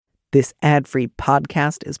This ad-free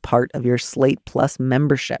podcast is part of your Slate Plus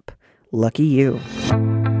membership. Lucky you.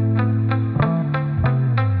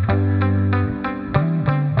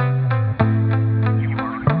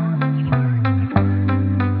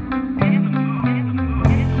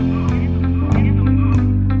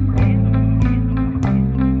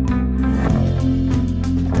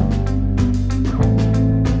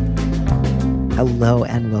 Hello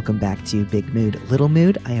and welcome back to Big Mood, Little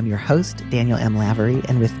Mood. I am your host, Daniel M. Lavery,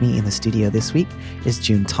 and with me in the studio this week is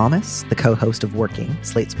June Thomas, the co-host of Working,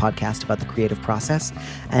 Slate's podcast about the creative process.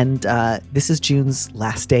 And this is June's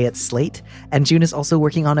last day at Slate. And June is also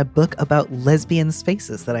working on a book about lesbian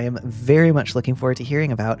spaces that I am very much looking forward to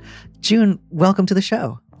hearing about. June, welcome to the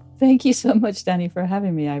show. Thank you so much, Danny, for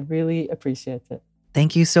having me. I really appreciate it.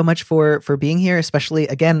 Thank you so much for being here, especially,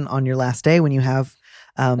 again, on your last day when you have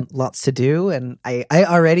lots to do. And I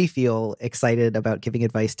already feel excited about giving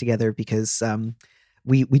advice together because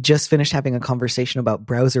we just finished having a conversation about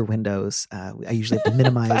browser windows. I usually have to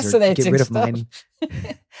minimize or get rid of mine.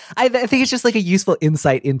 I think it's just like a useful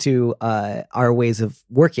insight into our ways of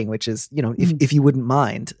working, which is, you know, if you wouldn't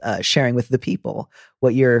mind sharing with the people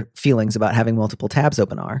what your feelings about having multiple tabs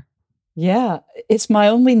open are. Yeah, it's my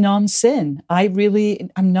only non-sin.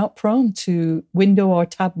 I'm not prone to window or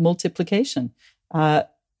tab multiplication.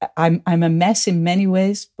 I'm a mess in many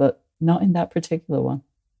ways, but not in that particular one.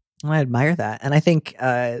 I admire that. And I think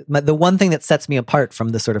the one thing that sets me apart from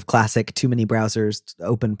the sort of classic too many browsers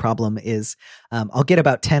open problem is I'll get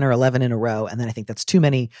about 10 or 11 in a row. And then I think that's too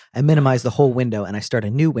many. I minimize the whole window and I start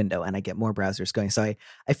a new window and I get more browsers going. So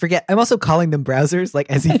I forget. I'm also calling them browsers,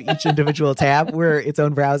 like as if each individual tab were its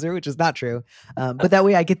own browser, which is not true. But that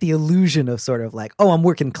way I get the illusion of sort of like, oh, I'm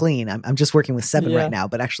working clean. I'm just working with 7 right now.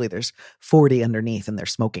 But actually there's 40 underneath and they're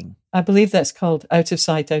smoking. I believe that's called out of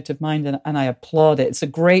sight, out of mind. And I applaud it. It's a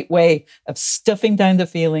great way of stuffing down the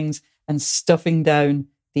feelings and stuffing down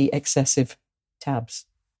the excessive tabs.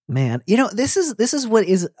 Man, you know, this is what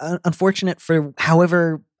is unfortunate for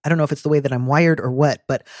however, I don't know if it's the way that I'm wired or what,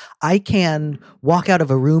 but I can walk out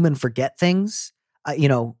of a room and forget things,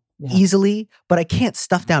 easily, but I can't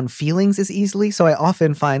stuff down feelings as easily. So I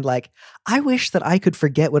often find like, I wish that I could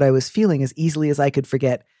forget what I was feeling as easily as I could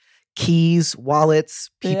forget keys, wallets,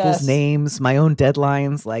 people's names, my own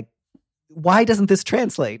deadlines. Like, why doesn't this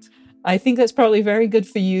translate? I think that's probably very good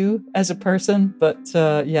for you as a person, but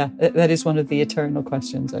that is one of the eternal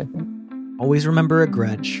questions, I think. Always remember a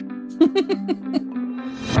grudge.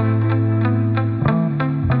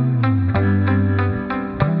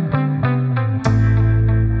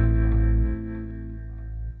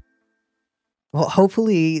 Well,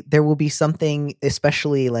 hopefully there will be something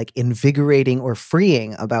especially like invigorating or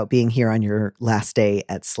freeing about being here on your last day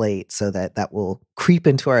at Slate so that will creep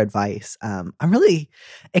into our advice. I'm really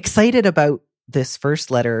excited about this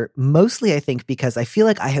first letter, mostly I think because I feel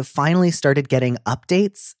like I have finally started getting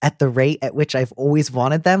updates at the rate at which I've always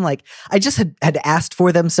wanted them. Like I just had asked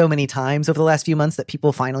for them so many times over the last few months that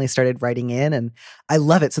people finally started writing in, and I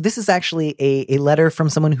love it. So this is actually a letter from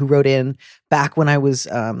someone who wrote in back when I was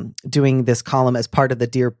doing this column as part of the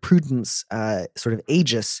Dear Prudence sort of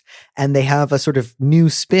aegis, and they have a sort of new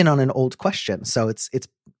spin on an old question. So it's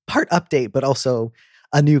part update, but also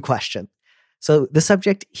a new question. So the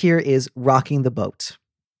subject here is rocking the boat.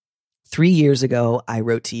 3 years ago, I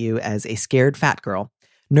wrote to you as a scared fat girl,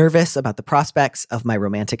 nervous about the prospects of my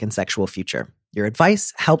romantic and sexual future. Your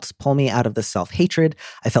advice helped pull me out of the self-hatred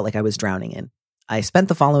I felt like I was drowning in. I spent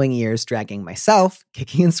the following years dragging myself,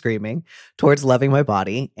 kicking and screaming, towards loving my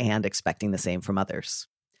body and expecting the same from others.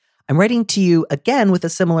 I'm writing to you again with a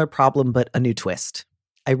similar problem, but a new twist.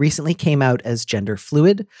 I recently came out as gender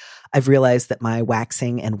fluid. I've realized that my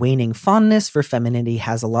waxing and waning fondness for femininity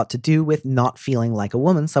has a lot to do with not feeling like a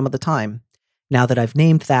woman some of the time. Now that I've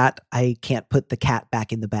named that, I can't put the cat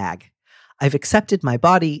back in the bag. I've accepted my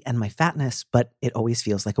body and my fatness, but it always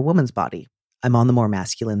feels like a woman's body. I'm on the more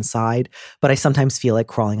masculine side, but I sometimes feel like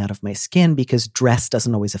crawling out of my skin because dress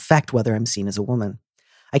doesn't always affect whether I'm seen as a woman.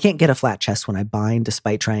 I can't get a flat chest when I bind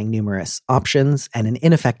despite trying numerous options, and an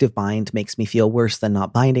ineffective bind makes me feel worse than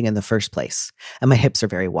not binding in the first place, and my hips are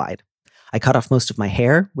very wide. I cut off most of my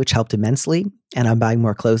hair, which helped immensely, and I'm buying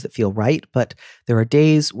more clothes that feel right, but there are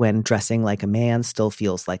days when dressing like a man still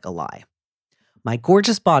feels like a lie. My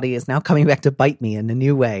gorgeous body is now coming back to bite me in a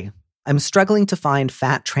new way. I'm struggling to find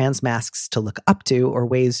fat trans masks to look up to or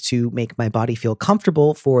ways to make my body feel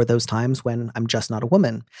comfortable for those times when I'm just not a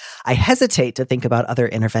woman. I hesitate to think about other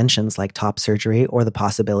interventions like top surgery or the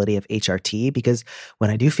possibility of HRT because when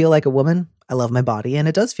I do feel like a woman, I love my body and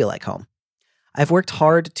it does feel like home. I've worked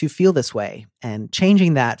hard to feel this way, and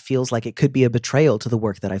changing that feels like it could be a betrayal to the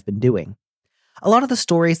work that I've been doing. A lot of the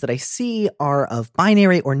stories that I see are of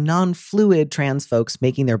binary or non-fluid trans folks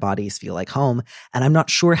making their bodies feel like home, and I'm not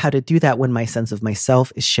sure how to do that when my sense of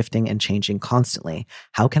myself is shifting and changing constantly.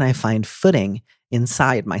 How can I find footing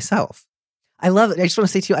inside myself? I love it. I just want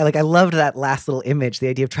to say to you, I loved that last little image, the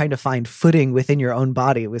idea of trying to find footing within your own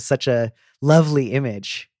body. It was such a lovely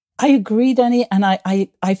image. I agree, Danny. And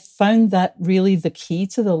I found that really the key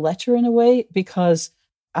to the letter in a way, because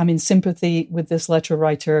I'm in sympathy with this letter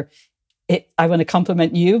writer. I want to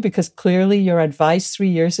compliment you because clearly your advice 3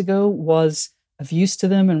 years ago was of use to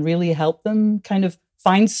them and really helped them kind of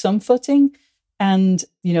find some footing. And,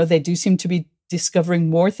 they do seem to be discovering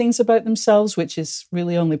more things about themselves, which is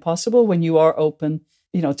really only possible when you are open,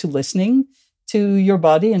 to listening to your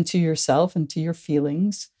body and to yourself and to your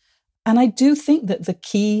feelings. And I do think that the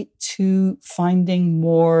key to finding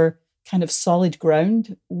more kind of solid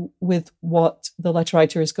ground with what the letter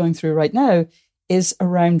writer is going through right now is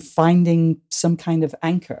around finding some kind of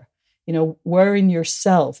anchor, where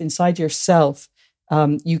inside yourself,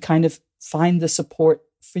 you kind of find the support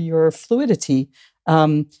for your fluidity.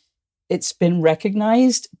 It's been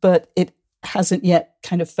recognized, but it hasn't yet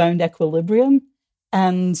kind of found equilibrium.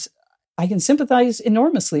 And I can sympathize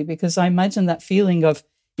enormously because I imagine that feeling of,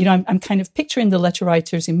 I'm kind of picturing the letter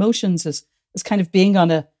writer's emotions as kind of being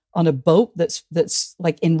on a boat that's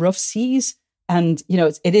like in rough seas. And,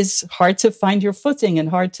 it is hard to find your footing and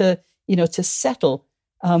hard to settle.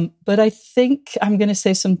 But I think I'm going to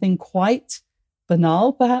say something quite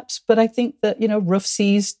banal, perhaps, but I think that, rough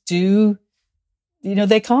seas do,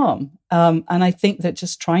 they calm. And I think that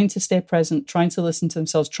just trying to stay present, trying to listen to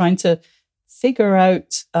themselves, trying to figure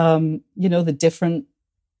out, the different,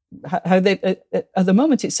 how they, at the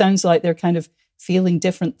moment, it sounds like they're kind of feeling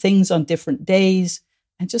different things on different days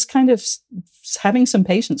and just kind of having some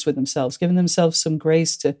patience with themselves, giving themselves some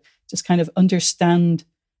grace to just kind of understand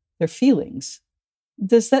their feelings.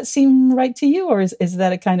 Does that seem right to you, or is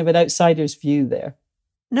that a kind of an outsider's view there?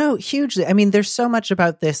 No, hugely. I mean, there's so much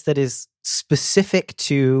about this that is specific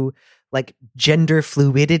to like gender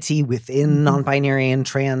fluidity within non-binary and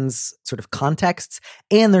trans sort of contexts.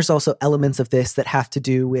 And there's also elements of this that have to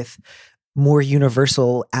do with more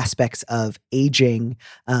universal aspects of aging,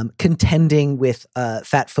 contending with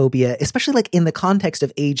fat phobia, especially like in the context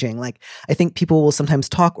of aging. Like I think people will sometimes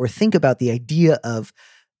talk or think about the idea of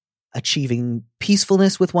achieving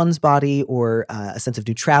peacefulness with one's body or a sense of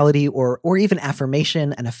neutrality or even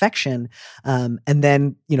affirmation and affection. And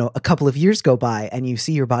then, a couple of years go by and you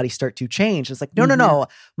see your body start to change. It's like, no.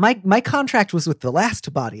 My contract was with the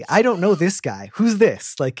last body. I don't know this guy. Who's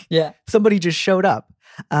this? Like somebody just showed up.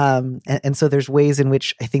 And so there's ways in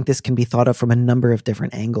which I think this can be thought of from a number of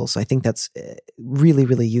different angles. So I think that's really,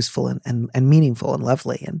 really useful and meaningful and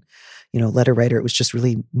lovely. And, letter writer, it was just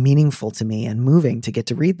really meaningful to me and moving to get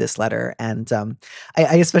to read this letter. And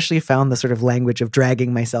I especially found the sort of language of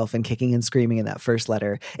dragging myself and kicking and screaming in that first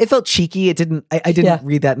letter. It felt cheeky. I didn't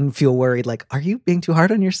read that and feel worried. Like, are you being too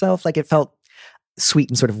hard on yourself? Like it felt sweet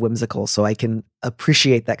and sort of whimsical. So I can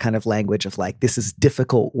appreciate that kind of language of like, this is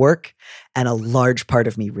difficult work. And a large part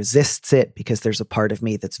of me resists it because there's a part of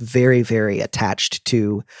me that's very, very attached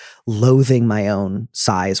to loathing my own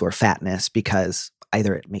size or fatness because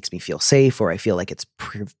either it makes me feel safe or I feel like it's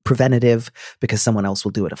preventative because someone else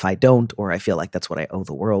will do it if I don't, or I feel like that's what I owe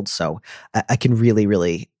the world. So I can really,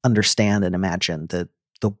 really understand and imagine the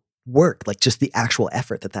work, like just the actual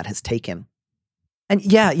effort that has taken. And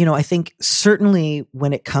yeah, I think certainly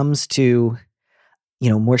when it comes to,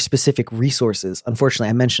 more specific resources, unfortunately,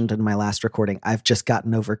 I mentioned in my last recording, I've just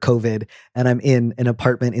gotten over COVID and I'm in an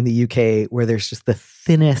apartment in the UK where there's just the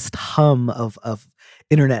thinnest hum of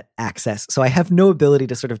internet access. So I have no ability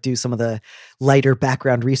to sort of do some of the lighter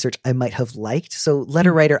background research I might have liked. So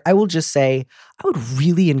letter writer, I will just say, I would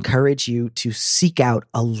really encourage you to seek out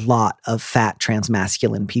a lot of fat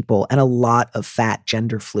transmasculine people and a lot of fat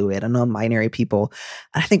gender fluid and non-binary people.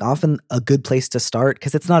 And I think often a good place to start,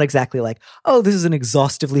 because it's not exactly like, oh, this is an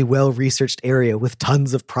exhaustively well-researched area with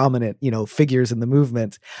tons of prominent, figures in the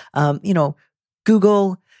movement.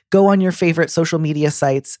 Google, go on your favorite social media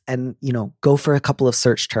sites and, go for a couple of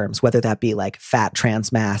search terms, whether that be like fat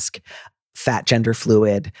transmasc, fat gender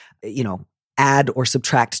fluid, add or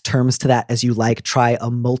subtract terms to that as you like. Try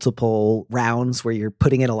a multiple rounds where you're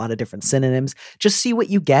putting in a lot of different synonyms. Just see what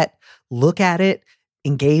you get, look at it,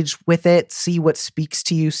 engage with it, see what speaks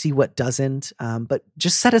to you, see what doesn't. But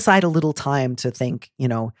just set aside a little time to think,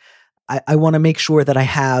 I want to make sure that I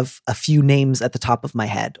have a few names at the top of my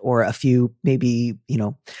head or a few maybe,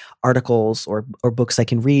 articles or books I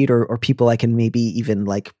can read or people I can maybe even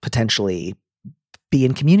like potentially be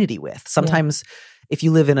in community with. Sometimes if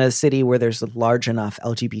you live in a city where there's a large enough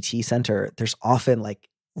LGBT center, there's often like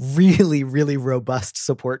really, really robust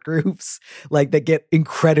support groups like that get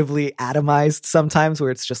incredibly atomized sometimes, where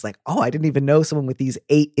it's just like, oh, I didn't even know someone with these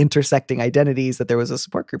 8 intersecting identities that there was a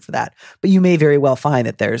support group for that. But you may very well find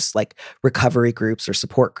that there's like recovery groups or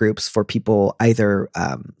support groups for people either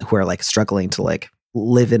who are like struggling to like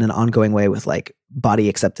live in an ongoing way with like body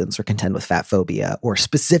acceptance or contend with fat phobia, or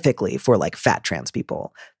specifically for like fat trans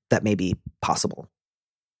people. That may be possible.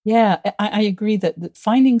 Yeah, I agree that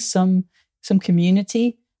finding some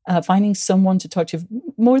community, finding someone to talk to,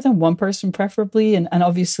 more than one person preferably, and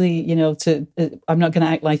obviously, you know, I'm not going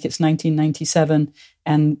to act like it's 1997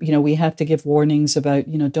 and, you know, we have to give warnings about,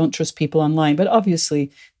 you know, don't trust people online. But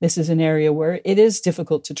obviously, this is an area where it is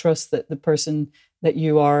difficult to trust that the person that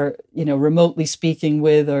you are, you know, remotely speaking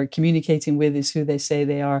with or communicating with is who they say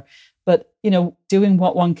they are. But, you know, doing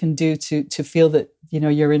what one can do to feel that, you know,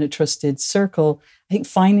 you're in a trusted circle, I think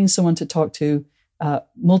finding someone to talk to,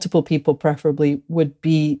 multiple people preferably, would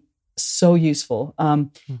be so useful.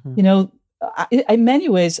 You know, in many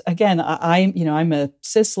ways, again, I'm a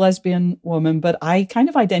cis lesbian woman, but I kind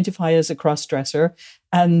of identify as a cross-dresser.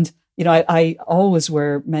 And, you know, I always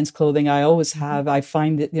wear men's clothing. I always have. I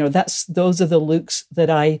find that, you know, those are the looks that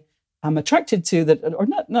I am attracted to, or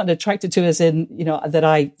not attracted to as in, you know, that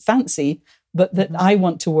I fancy, but that I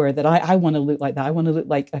want to wear, that I want to look like that. I want to look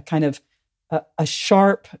like a kind of a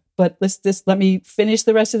sharp, but let me finish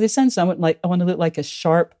the rest of this sentence. I want to look like a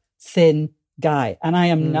sharp, thin guy. And I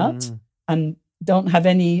am not, and don't have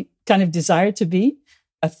any kind of desire to be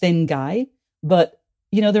a thin guy. But,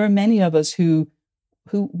 you know, there are many of us who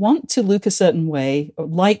want to look a certain way, or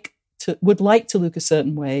would like to look a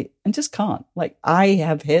certain way, and just can't. Like, I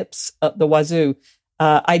have hips up the wazoo.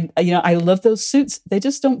 I love those suits. They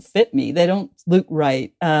just don't fit me. They don't look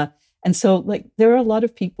right. And so, like, there are a lot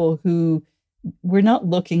of people who we're not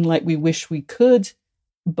looking like we wish we could,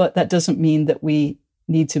 but that doesn't mean that we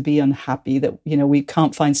need to be unhappy, that, you know, we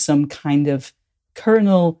can't find some kind of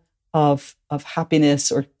kernel of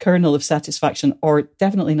happiness or kernel of satisfaction, or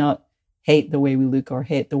definitely not hate the way we look or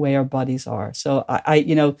hate the way our bodies are. So I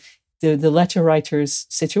you know, the letter writer's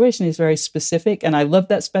situation is very specific, and I love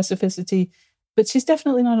that specificity, but she's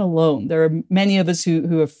definitely not alone. There are many of us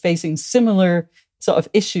who are facing similar sort of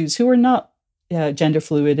issues, who are not gender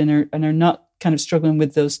fluid and are not kind of struggling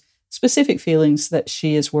with those specific feelings that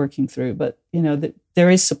she is working through. But, you know,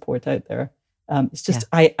 there is support out there. It's just,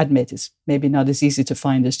 I admit, it's maybe not as easy to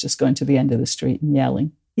find as just going to the end of the street and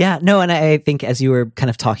yelling. Yeah, no, and I think as you were kind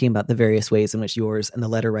of talking about the various ways in which yours and the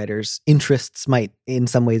letter writer's interests might in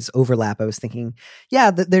some ways overlap, I was thinking,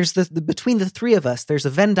 there's between the three of us, there's a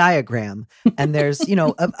Venn diagram, and there's, you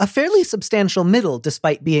know, a fairly substantial middle,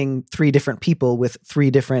 despite being 3 different people with 3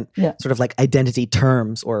 different sort of like identity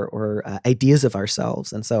terms or ideas of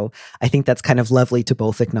ourselves. And so I think that's kind of lovely to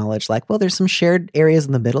both acknowledge, like, well, there's some shared areas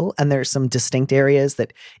in the middle, and there's some distinct areas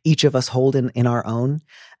that each of us hold in our own.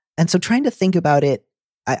 And so trying to think about it,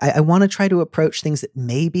 I want to try to approach things that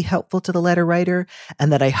may be helpful to the letter writer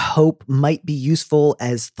and that I hope might be useful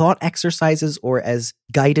as thought exercises or as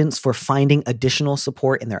guidance for finding additional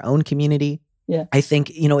support in their own community. Yeah. I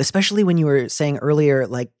think, you know, especially when you were saying earlier,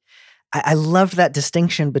 like, I loved that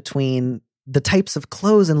distinction between the types of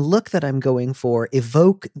clothes and look that I'm going for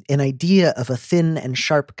evoke an idea of a thin and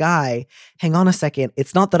sharp guy. Hang on a second.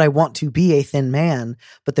 It's not that I want to be a thin man,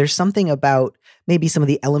 but there's something about maybe some of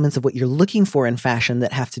the elements of what you're looking for in fashion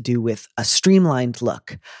that have to do with a streamlined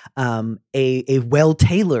look, a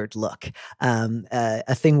well-tailored look,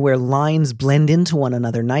 a thing where lines blend into one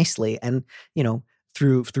another nicely. And, you know,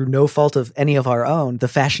 through no fault of any of our own, the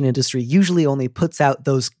fashion industry usually only puts out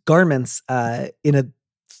those garments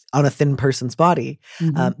on a thin person's body.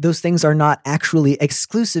 Those things are not actually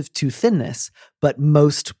exclusive to thinness, but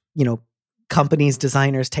most, you know, companies,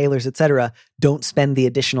 designers, tailors, etc., don't spend the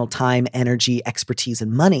additional time, energy, expertise,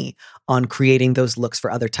 and money on creating those looks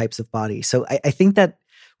for other types of bodies. So I think that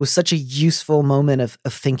was such a useful moment of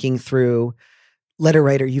thinking through. Letter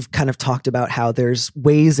writer, you've kind of talked about how there's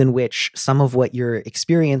ways in which some of what you're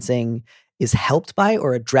experiencing is helped by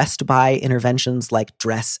or addressed by interventions like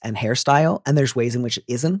dress and hairstyle, and there's ways in which it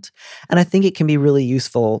isn't. And I think it can be really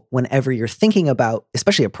useful whenever you're thinking about,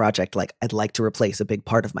 especially a project like I'd like to replace a big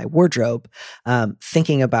part of my wardrobe,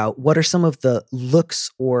 thinking about what are some of the looks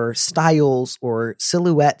or styles or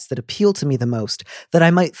silhouettes that appeal to me the most that I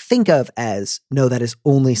might think of as, no, that is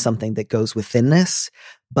only something that goes with thinness,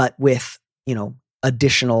 but with, you know,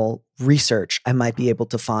 additional research, I might be able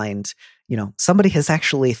to find, you know, somebody has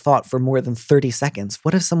actually thought for more than 30 seconds,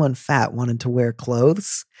 what if someone fat wanted to wear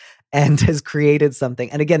clothes? and has created something.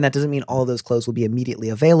 And again, that doesn't mean all those clothes will be immediately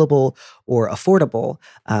available or affordable,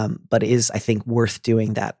 but it is, I think, worth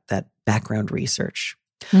doing that background research.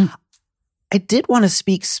 Mm. I did want to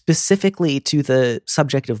speak specifically to the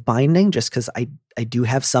subject of binding, just because I do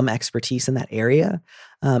have some expertise in that area.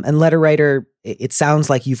 And letter writer, it sounds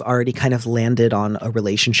like you've already kind of landed on a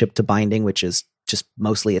relationship to binding, which is just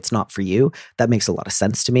mostly it's not for you. That makes a lot of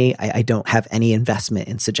sense to me. I don't have any investment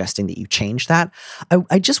in suggesting that you change that.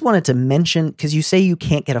 I just wanted to mention, because you say you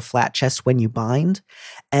can't get a flat chest when you bind.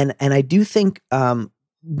 And I do think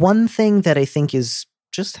one thing that I think is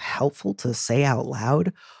just helpful to say out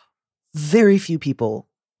loud, very few people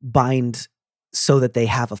bind so that they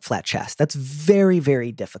have a flat chest. That's very,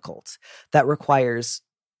 very difficult. That requires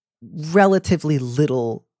relatively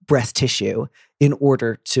little breast tissue in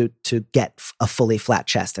order to get a fully flat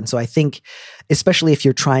chest. And so I think, especially if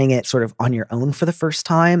you're trying it sort of on your own for the first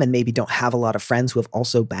time and maybe don't have a lot of friends who have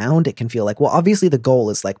also bound, it can feel like, well, obviously the goal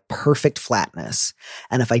is like perfect flatness.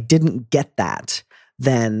 And if I didn't get that,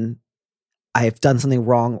 then I've done something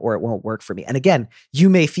wrong or it won't work for me. And again, you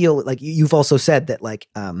may feel like you've also said that like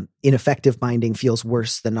ineffective binding feels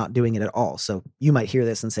worse than not doing it at all. So you might hear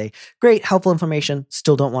this and say, great, helpful information,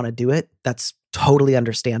 still don't want to do it. That's totally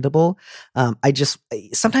understandable.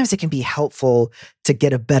 Sometimes it can be helpful to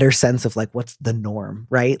get a better sense of like, what's the norm,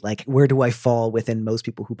 right? Like, where do I fall within most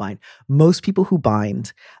people who bind? Most people who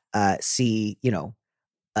bind see,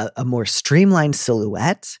 a more streamlined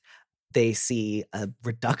silhouette. They see a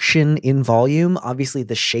reduction in volume. Obviously,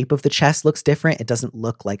 the shape of the chest looks different. It doesn't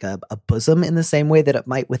look like a bosom in the same way that it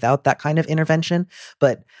might without that kind of intervention.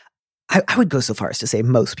 But I would go so far as to say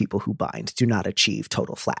most people who bind do not achieve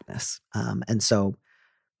total flatness. And so,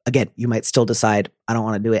 again, you might still decide, I don't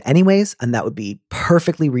want to do it anyways, and that would be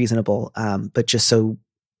perfectly reasonable. But just so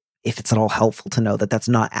if it's at all helpful to know that that's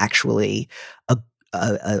not actually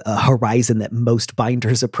a horizon that most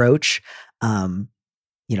binders approach,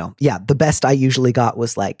 the best I usually got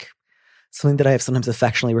was like something that I have sometimes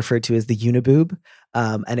affectionately referred to as the uniboob.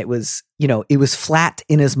 And it was flat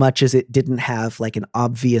in as much as it didn't have like an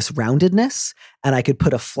obvious roundedness, and I could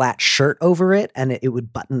put a flat shirt over it and it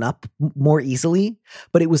would button up more easily,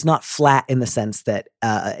 but it was not flat in the sense that,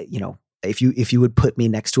 if you would put me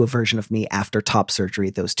next to a version of me after top surgery,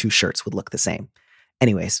 those two shirts would look the same.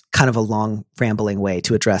 Anyways, kind of a long rambling way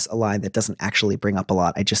to address a line that doesn't actually bring up a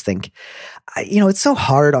lot. I just think, it's so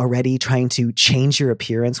hard already trying to change your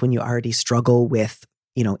appearance when you already struggle with,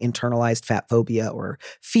 internalized fat phobia or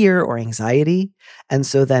fear or anxiety. And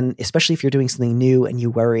so then, especially if you're doing something new and you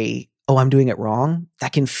worry, oh, I'm doing it wrong,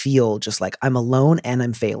 that can feel just like I'm alone and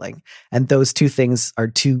I'm failing. And those two things are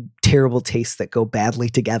two terrible tastes that go badly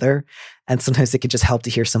together. And sometimes it can just help to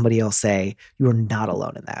hear somebody else say, you are not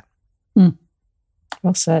alone in that. Mm.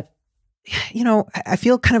 Well said. I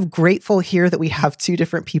feel kind of grateful here that we have two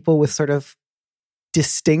different people with sort of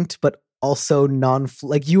distinct, but also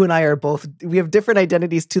like you and I we have different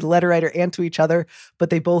identities to the letter writer and to each other, but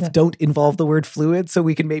they both don't involve the word fluid. So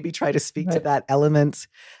we can maybe try to speak to that element.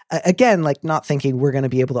 Again, like not thinking we're going to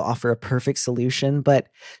be able to offer a perfect solution, but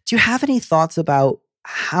do you have any thoughts about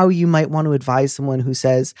how you might want to advise someone who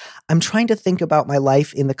says, I'm trying to think about my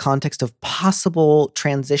life in the context of possible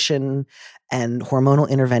transition and hormonal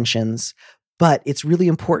interventions, but it's really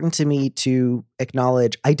important to me to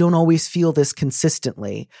acknowledge I don't always feel this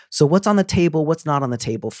consistently. So what's on the table, what's not on the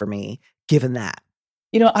table for me, given that?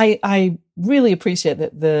 I really appreciate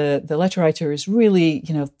that the letter writer is really,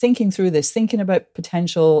 thinking through this, thinking about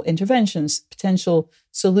potential interventions, potential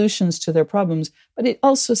solutions to their problems. But it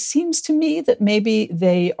also seems to me that maybe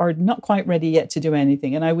they are not quite ready yet to do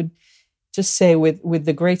anything. And I would just say with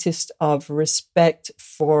the greatest of respect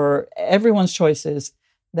for everyone's choices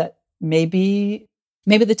that maybe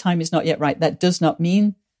the time is not yet right. That does not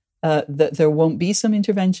mean that there won't be some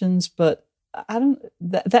interventions, but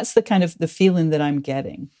that's the kind of the feeling that I'm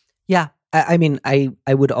getting. Yeah. I mean, I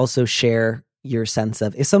would also share your sense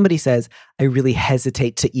of if somebody says, I really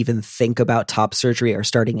hesitate to even think about top surgery or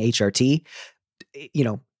starting HRT,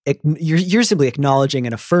 you're simply acknowledging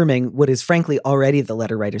and affirming what is frankly already the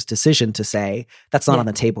letter writer's decision to say that's not on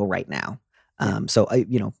the table right now. So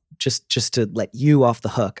just to let you off the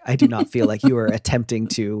hook, I do not feel like you are attempting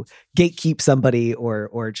to gatekeep somebody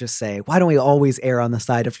or just say, why don't we always err on the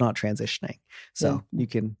side of not transitioning? So you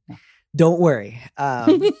can, don't worry.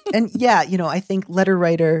 And I think letter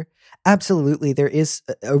writer, absolutely, there is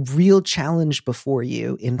a real challenge before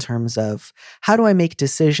you in terms of how do I make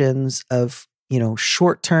decisions of,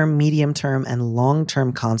 short-term, medium-term, and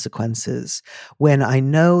long-term consequences when I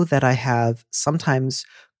know that I have sometimes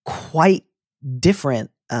quite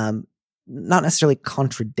different not necessarily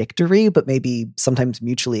contradictory, but maybe sometimes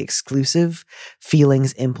mutually exclusive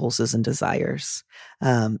feelings, impulses, and desires.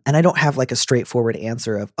 And I don't have like a straightforward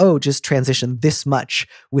answer of, oh, just transition this much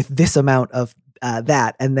with this amount of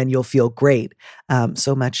that, and then you'll feel great.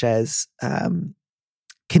 So much as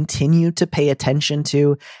continue to pay attention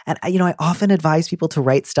to, and I often advise people to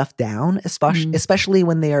write stuff down, especially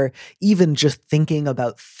when they are even just thinking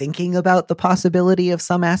about the possibility of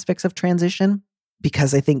some aspects of transition.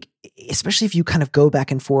 Because I think, especially if you kind of go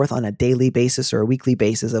back and forth on a daily basis or a weekly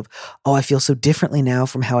basis of, oh, I feel so differently now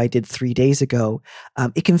from how I did 3 days ago,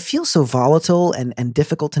 it can feel so volatile and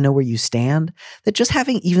difficult to know where you stand, that just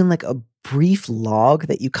having even like a brief log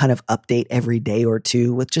that you kind of update every day or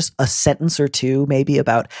two with just a sentence or two, maybe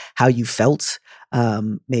about how you felt.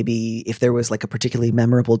 Maybe if there was like a particularly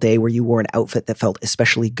memorable day where you wore an outfit that felt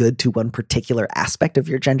especially good to one particular aspect of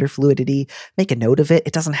your gender fluidity, make a note of it.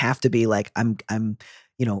 It doesn't have to be like I'm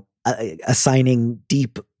assigning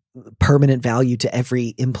deep permanent value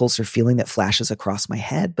to impulse or feeling that flashes across my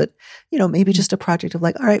head. But, maybe just a project of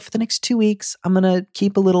like, all right, for the next 2 weeks, I'm going to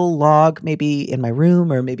keep a little log, maybe in my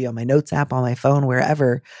room or maybe on my notes app on my phone,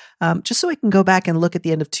 wherever, just so I can go back and look at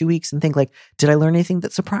the end of 2 weeks and think like, did I learn anything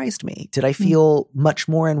that surprised me? Did I feel much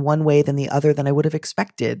more in one way than the other than I would have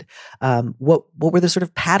expected? What were the sort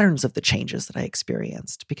of patterns of the changes that I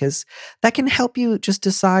experienced? Because that can help you just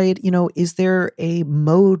decide, is there a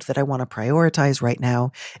mode that I want to prioritize right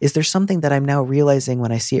now? Is there something that I'm now realizing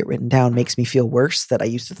when I see it written down makes me feel worse that I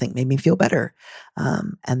used to think made me feel better?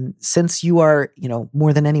 And since you are,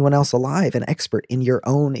 more than anyone else alive, an expert in your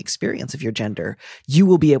own experience of your gender, you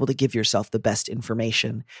will be able to give yourself the best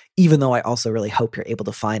information, even though I also really hope you're able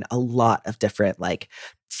to find a lot of different like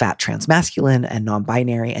fat transmasculine and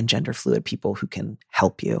non-binary and gender fluid people who can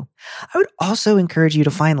help you. I would also encourage you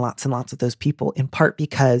to find lots and lots of those people, in part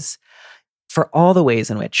because for all the ways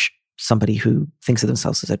in which somebody who thinks of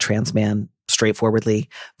themselves as a trans man straightforwardly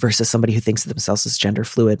versus somebody who thinks of themselves as gender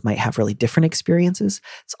fluid might have really different experiences,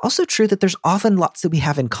 it's also true that there's often lots that we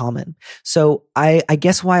have in common. So I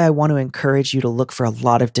guess why I want to encourage you to look for a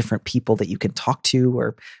lot of different people that you can talk to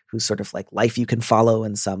or whose sort of like life you can follow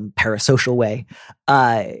in some parasocial way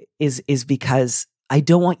is because I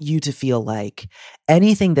don't want you to feel like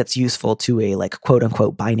anything that's useful to a like quote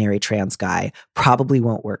unquote binary trans guy probably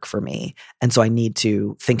won't work for me. And so I need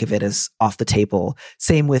to think of it as off the table.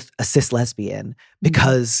 Same with a cis lesbian,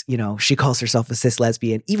 because, she calls herself a cis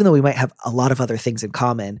lesbian, even though we might have a lot of other things in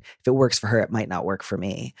common. If it works for her, it might not work for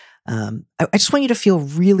me. I just want you to feel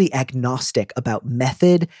really agnostic about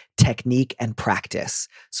method, technique, and practice.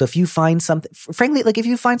 So if you find something, frankly, like if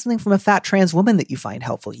you find something from a fat trans woman that you find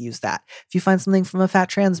helpful, use that. If you find something from a fat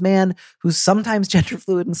trans man who's sometimes gender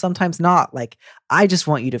fluid and sometimes not, like I just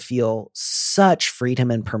want you to feel such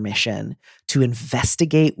freedom and permission to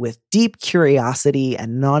investigate with deep curiosity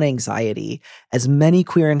and non-anxiety as many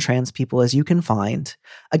queer and trans people as you can find.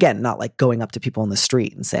 Again, not like going up to people on the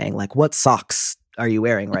street and saying like, what socks are you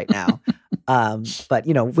wearing right now? But,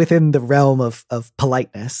 within the realm of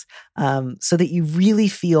politeness, so that you really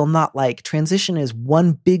feel not like transition is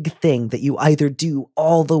one big thing that you either do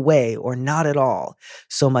all the way or not at all,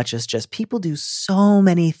 so much as just people do so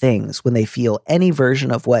many things when they feel any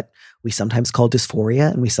version of what we sometimes call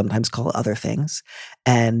dysphoria and we sometimes call other things.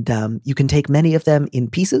 And you can take many of them in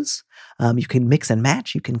pieces. You can mix and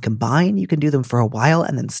match, you can combine, you can do them for a while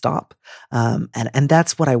and then stop. And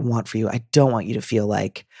that's what I want for you. I don't want you to feel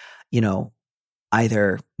like,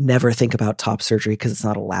 either never think about top surgery because it's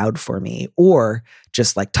not allowed for me, or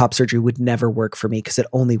just like top surgery would never work for me because it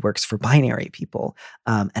only works for binary people.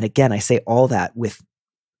 And again, I say all that with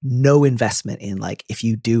no investment in like, if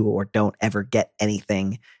you do or don't ever get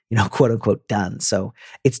anything, quote unquote done. So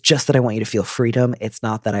it's just that I want you to feel freedom. It's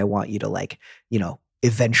not that I want you to like,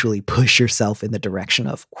 eventually push yourself in the direction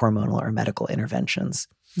of hormonal or medical interventions.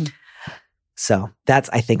 So that's,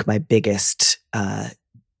 I think, my biggest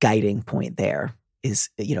guiding point there is,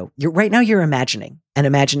 you're imagining, and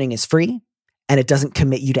imagining is free and it doesn't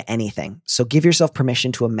commit you to anything. So give yourself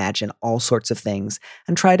permission to imagine all sorts of things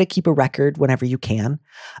and try to keep a record whenever you can.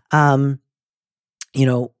 I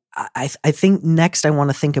think next I want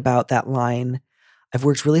to think about that line. I've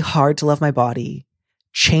worked really hard to love my body.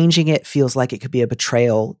 Changing it feels like it could be a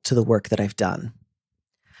betrayal to the work that I've done.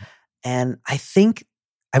 And I think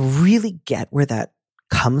I really get where that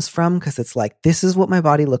comes from, because it's like, this is what my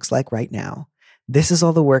body looks like right now. This is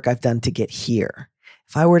all the work I've done to get here.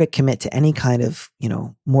 If I were to commit to any kind of,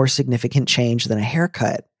 more significant change than a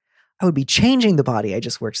haircut, I would be changing the body I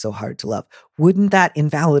just worked so hard to love. Wouldn't that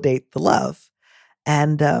invalidate the love?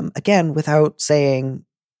 And again, without saying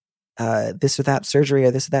this or that surgery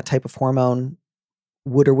or this or that type of hormone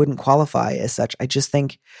would or wouldn't qualify as such. I just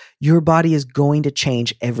think your body is going to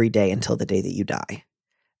change every day until the day that you die.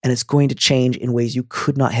 And it's going to change in ways you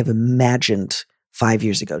could not have imagined 5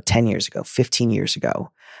 years ago, 10 years ago, 15 years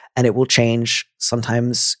ago. And it will change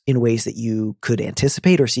sometimes in ways that you could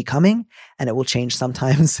anticipate or see coming. And it will change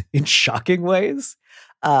sometimes in shocking ways.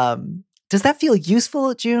 Does that feel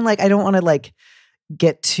useful, June? Like, I don't want to like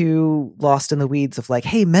get too lost in the weeds of like,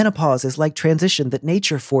 hey, menopause is like transition that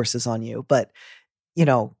nature forces on you. But, you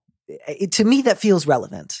know, to me, that feels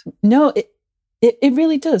relevant. No, it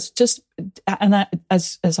really does. Just, and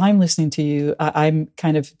as I'm listening to you, I'm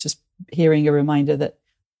kind of just hearing a reminder that,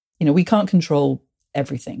 you know, we can't control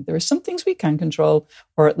everything. There are some things we can control,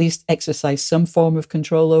 or at least exercise some form of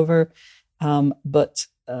control over. But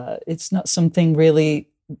it's not something really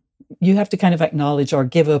you have to kind of acknowledge or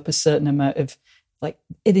give up a certain amount of, like,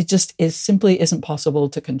 it just is simply isn't possible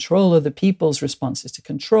to control other people's responses, to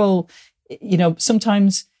control, you know,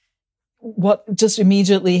 sometimes what just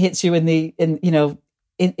immediately hits you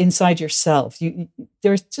inside yourself.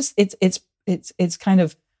 There's just, it's kind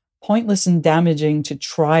of pointless and damaging to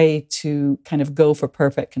try to kind of go for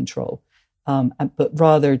perfect control, but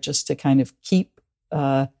rather just to kind of keep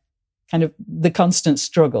kind of the constant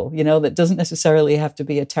struggle, you know, that doesn't necessarily have to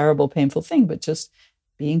be a terrible, painful thing, but just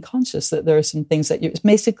being conscious that there are some things that it's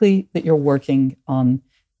basically that you're working on,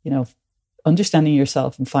 you know, understanding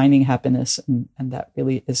yourself and finding happiness. And that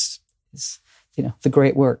really is, you know, the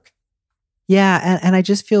great work. Yeah. And I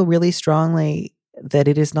just feel really strongly that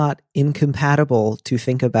it is not incompatible to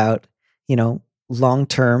think about, you know,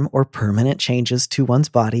 long-term or permanent changes to one's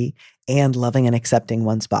body and loving and accepting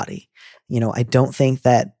one's body. You know, I don't think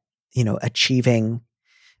that, you know, achieving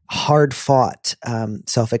hard-fought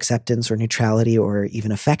self-acceptance or neutrality or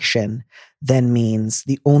even affection then means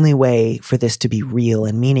the only way for this to be real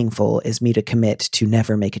and meaningful is me to commit to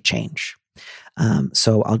never make a change.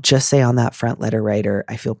 So I'll just say on that front, letter writer,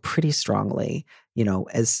 I feel pretty strongly, you know,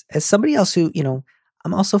 as somebody else who, you know,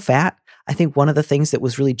 I'm also fat. I think one of the things that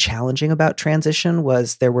was really challenging about transition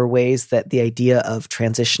was there were ways that the idea of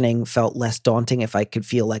transitioning felt less daunting if I could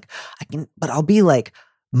feel like I can, but I'll be like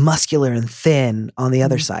muscular and thin on the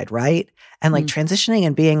other side, right? And like transitioning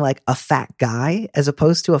and being like a fat guy as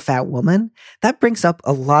opposed to a fat woman, that brings up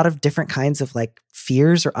a lot of different kinds of like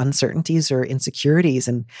fears or uncertainties or insecurities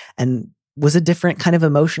and was a different kind of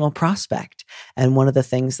emotional prospect. And one of the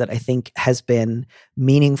things that I think has been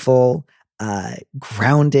meaningful,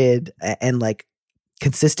 grounded, and like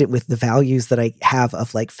consistent with the values that I have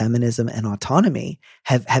of like feminism and autonomy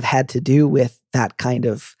have had to do with that kind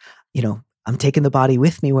of, you know, I'm taking the body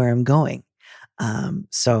with me where I'm going.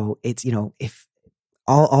 So it's, you know, if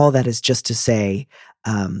all that is just to say,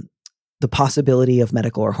 the possibility of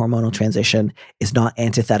medical or hormonal transition is not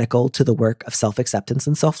antithetical to the work of self-acceptance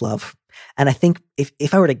and self-love. And I think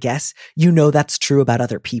if I were to guess, you know, that's true about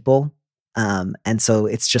other people. And so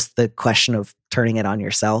it's just the question of turning it on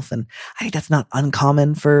yourself. And I think that's not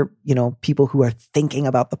uncommon for, you know, people who are thinking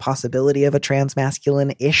about the possibility of a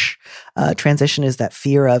transmasculine-ish transition, is that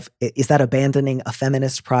fear of, is that abandoning a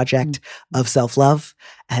feminist project of self-love?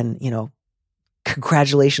 And, you know,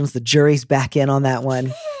 congratulations, the jury's back in on that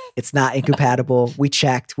one. It's not incompatible. We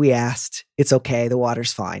checked, we asked, it's okay. The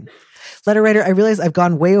water's fine. Letter writer, I realize I've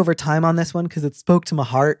gone way over time on this one because it spoke to my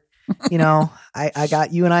heart. You know, I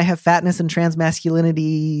got, you and I have fatness and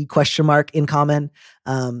transmasculinity ? In common.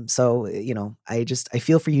 So, you know, I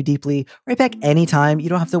feel for you deeply. Write back anytime. You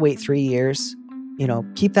don't have to wait 3 years. You know,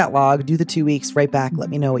 keep that log, do the 2 weeks, write back, let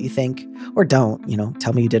me know what you think. Or don't, you know,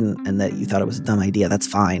 tell me you didn't and that you thought it was a dumb idea. That's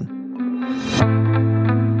fine.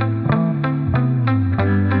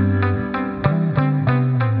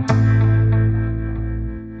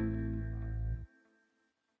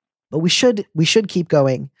 But we should keep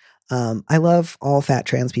going. I love all fat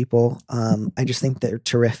trans people. I just think they're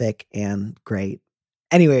terrific and great.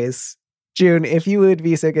 Anyways, June, if you would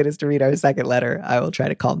be so good as to read our second letter, I will try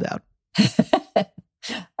to calm down.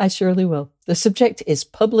 I surely will. The subject is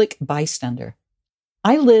public bystander.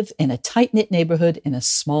 I live in a tight-knit neighborhood in a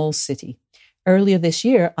small city. Earlier this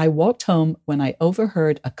year, I walked home when I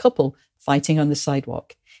overheard a couple fighting on the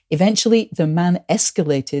sidewalk. Eventually, the man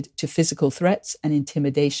escalated to physical threats and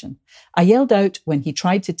intimidation. I yelled out when he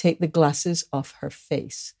tried to take the glasses off her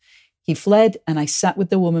face. He fled, and I sat with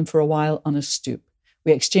the woman for a while on a stoop.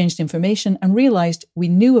 We exchanged information and realized we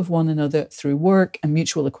knew of one another through work and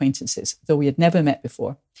mutual acquaintances, though we had never met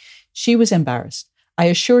before. She was embarrassed. I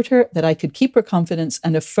assured her that I could keep her confidence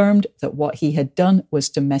and affirmed that what he had done was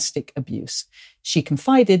domestic abuse. She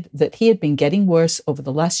confided that he had been getting worse over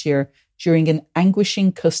the last year during an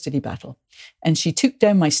anguishing custody battle, and she took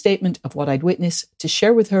down my statement of what I'd witnessed to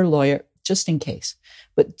share with her lawyer just in case.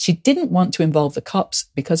 But she didn't want to involve the cops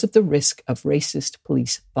because of the risk of racist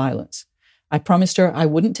police violence. I promised her I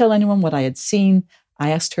wouldn't tell anyone what I had seen. I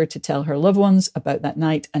asked her to tell her loved ones about that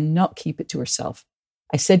night and not keep it to herself.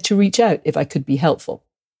 I said to reach out if I could be helpful.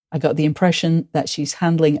 I got the impression that she's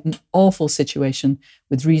handling an awful situation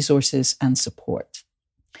with resources and support.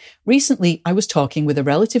 Recently, I was talking with a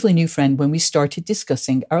relatively new friend when we started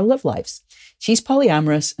discussing our love lives. She's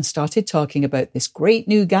polyamorous and started talking about this great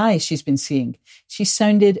new guy she's been seeing. She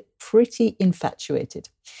sounded pretty infatuated.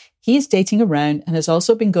 He is dating around and has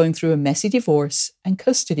also been going through a messy divorce and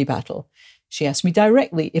custody battle. She asked me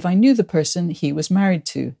directly if I knew the person he was married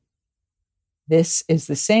to. This is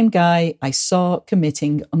the same guy I saw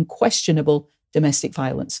committing unquestionable domestic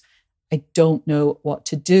violence. I don't know what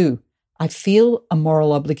to do. I feel a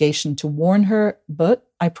moral obligation to warn her, but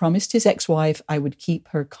I promised his ex-wife I would keep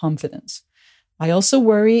her confidence. I also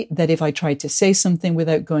worry that if I tried to say something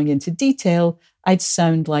without going into detail, I'd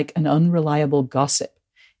sound like an unreliable gossip.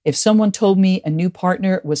 If someone told me a new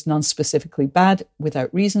partner was non-specifically bad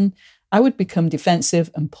without reason, I would become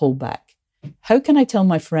defensive and pull back. How can I tell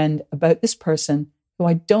my friend about this person who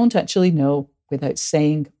I don't actually know without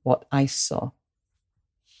saying what I saw?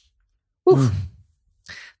 Oof.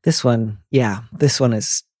 This one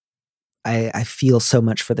is, I feel so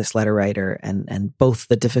much for this letter writer and both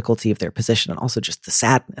the difficulty of their position and also just the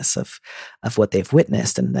sadness of what they've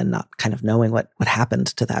witnessed and then not kind of knowing what happened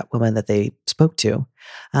to that woman that they spoke to.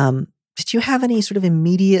 Did you have any sort of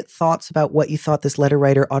immediate thoughts about what you thought this letter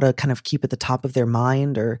writer ought to kind of keep at the top of their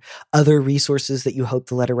mind or other resources that you hope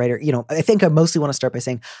the letter writer, I think I mostly want to start by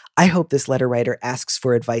saying, I hope this letter writer asks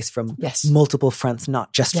for advice from multiple fronts,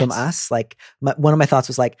 not just from us. Like one of my thoughts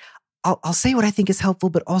was like, I'll say what I think is helpful,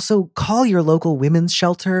 but also call your local women's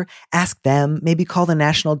shelter, ask them, maybe call the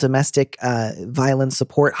National Domestic Violence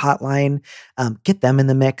Support Hotline, get them in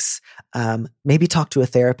the mix, maybe talk to a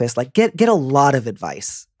therapist, like get a lot of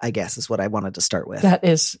advice, I guess is what I wanted to start with. That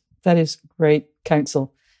is great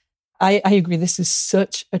counsel. I agree. This is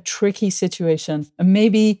such a tricky situation. And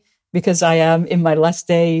maybe because I am in my last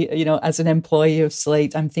day, as an employee of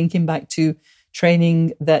Slate, I'm thinking back to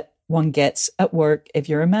training that one gets at work if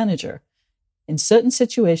you're a manager. In certain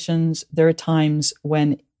situations, there are times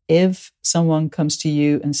when if someone comes to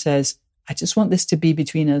you and says, I just want this to be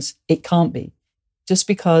between us, it can't be. Just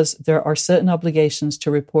because there are certain obligations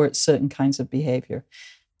to report certain kinds of behavior.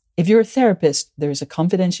 If you're a therapist, there's a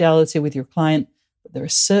confidentiality with your client, but there are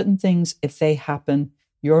certain things, if they happen,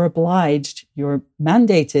 you're obliged, you're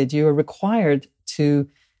mandated, you're required to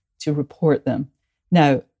report them.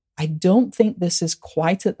 Now, I don't think this is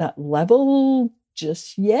quite at that level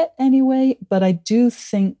just yet anyway, but I do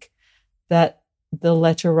think that the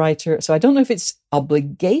letter writer, so I don't know if it's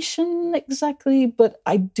obligation exactly, but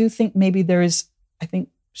I do think maybe there is, I think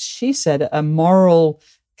she said, a moral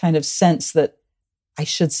kind of sense that I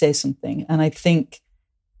should say something. And I think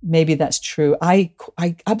maybe that's true. I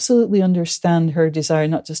absolutely understand her desire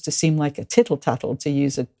not just to seem like a tittle-tattle, to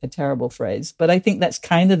use a terrible phrase, but I think that's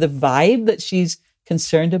kind of the vibe that she's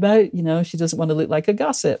concerned about. She doesn't want to look like a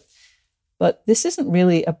gossip. But this isn't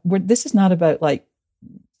really, this is not about like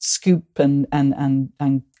scoop and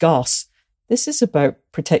goss. This is about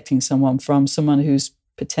protecting someone from someone who's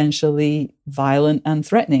potentially violent and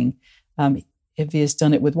threatening. If he has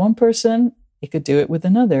done it with one person, he could do it with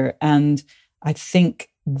another. And I think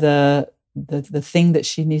the thing that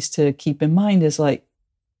she needs to keep in mind is like,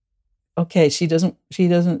 okay, she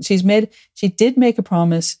did make a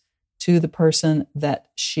promise to the person that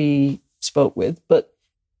she spoke with, but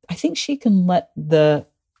I think she can let the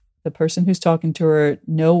person who's talking to her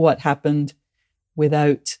know what happened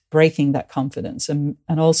without breaking that confidence. And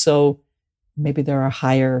also maybe there are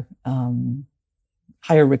higher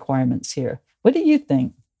requirements here. What do you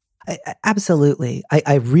think? Absolutely.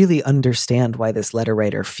 I really understand why this letter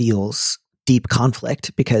writer feels deep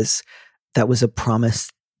conflict, because that was a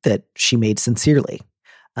promise that she made sincerely.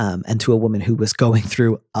 And to a woman who was going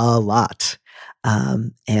through a lot.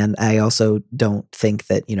 And I also don't think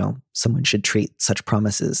that, someone should treat such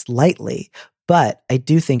promises lightly. But I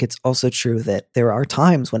do think it's also true that there are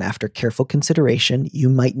times when, after careful consideration, you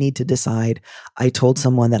might need to decide, I told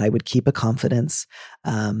someone that I would keep a confidence.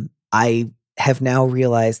 I have now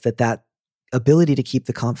realized that ability to keep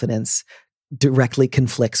the confidence directly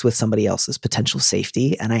conflicts with somebody else's potential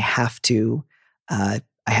safety. And I have to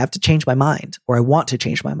change my mind, or I want to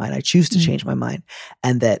change my mind. I choose to change my mind.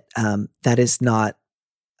 And that is not,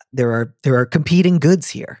 there are competing goods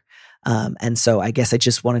here. And so I guess I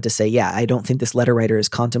just wanted to say, I don't think this letter writer is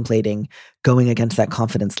contemplating going against that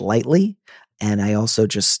confidence lightly. And I also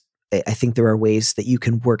I think there are ways that you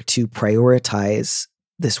can work to prioritize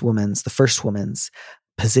the first woman's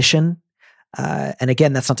position. And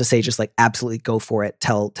again, that's not to say just like absolutely go for it,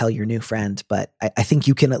 tell your new friend, but I think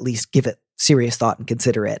you can at least give it serious thought and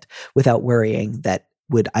consider it without worrying that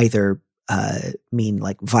would either mean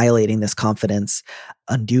like violating this confidence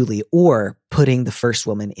unduly or putting the first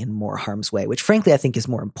woman in more harm's way, which frankly I think is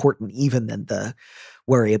more important even than the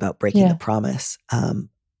worry about breaking the promise.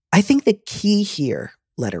 I think the key here,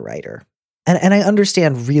 letter writer, and I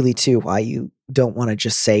understand really too why you don't want to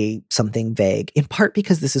just say something vague, in part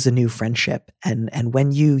because this is a new friendship. And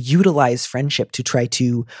when you utilize friendship to try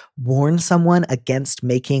to warn someone against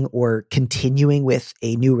making or continuing with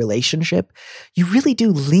a new relationship, you really do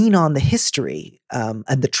lean on the history and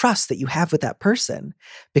the trust that you have with that person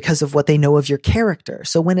because of what they know of your character.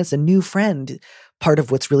 So when it's a new friend, part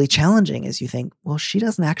of what's really challenging is you think, well, she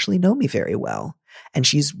doesn't actually know me very well. And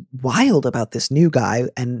she's wild about this new guy.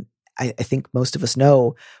 And I think most of us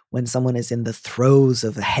know when someone is in the throes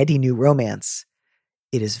of a heady new romance,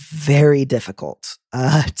 it is very difficult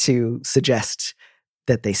to suggest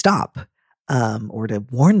that they stop or to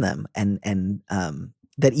warn them. And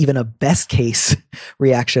that even a best case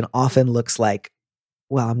reaction often looks like,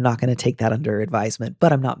 well, I'm not going to take that under advisement,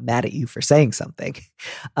 but I'm not mad at you for saying something.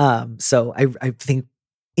 So I think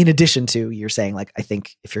in addition to you're saying, like, I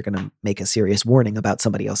think if you're going to make a serious warning about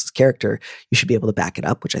somebody else's character, you should be able to back it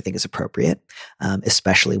up, which I think is appropriate,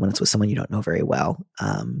 especially when it's with someone you don't know very well.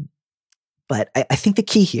 But I think the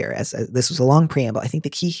key here, as this was a long preamble, I think the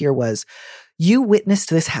key here was you witnessed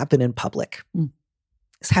this happen in public.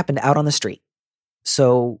 This happened out on the street.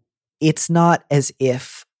 So it's not as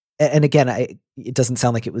if, and again, it doesn't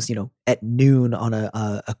sound like it was, at noon on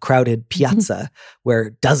a crowded piazza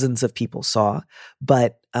where dozens of people saw,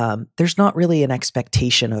 but there's not really an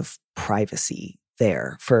expectation of privacy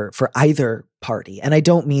there for either party. And I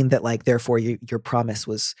don't mean that like, therefore your promise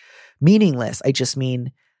was meaningless. I just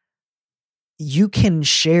mean you can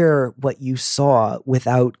share what you saw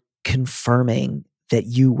without confirming that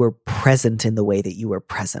you were present in the way that you were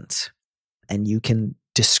present. And you can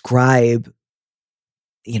describe,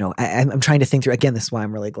 I'm trying to think through, again, this is why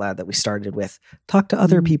I'm really glad that we started with talk to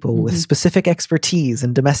other people with specific expertise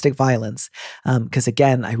in domestic violence. Because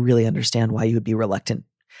again, I really understand why you would be reluctant.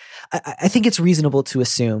 I think it's reasonable to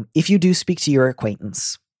assume if you do speak to your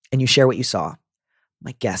acquaintance and you share what you saw,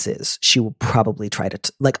 my guess is she will probably try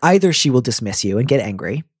to, either she will dismiss you and get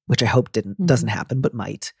angry, which I hope doesn't happen, but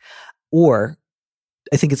might. Or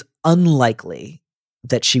I think it's unlikely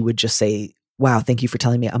that she would just say, wow, thank you for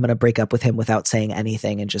telling me. I'm going to break up with him without saying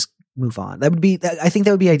anything and just move on. I think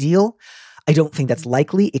that would be ideal. I don't think that's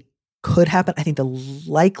likely. It could happen. I think the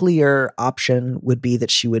likelier option would be that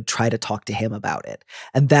she would try to talk to him about it.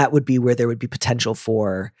 And that would be where there would be potential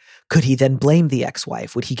for, could he then blame the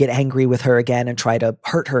ex-wife? Would he get angry with her again and try to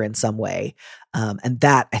hurt her in some way? And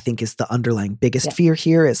that, I think, is the underlying biggest fear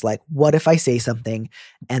here is like, what if I say something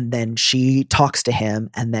and then she talks to him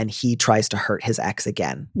and then he tries to hurt his ex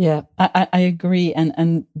again? Yeah, I agree.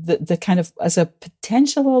 And the kind of, as a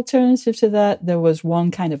potential alternative to that, there was one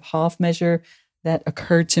kind of half measure that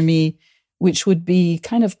occurred to me, which would be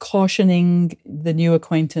kind of cautioning the new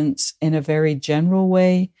acquaintance in a very general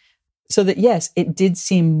way. So that, yes, it did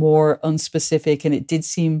seem more unspecific and it did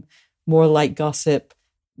seem more like gossip,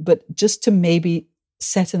 but just to maybe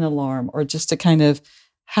set an alarm or just to kind of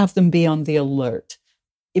have them be on the alert,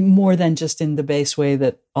 more than just in the base way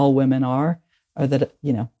that all women are, or that,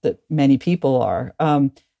 that many people are.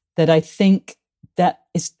 That I think that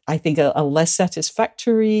is, a less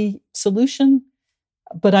satisfactory solution.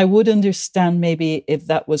 But I would understand maybe if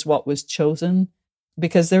that was what was chosen,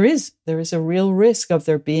 because there is a real risk of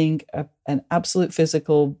there being an absolute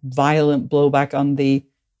physical, violent blowback on the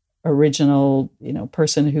original,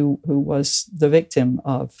 person who was the victim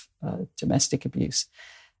of domestic abuse.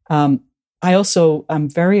 I also am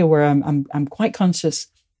very aware. I'm quite conscious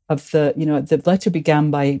of the letter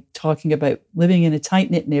began by talking about living in a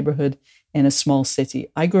tight-knit neighborhood in a small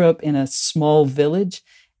city. I grew up in a small village.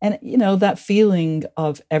 And, that feeling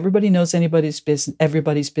of everybody knows everybody's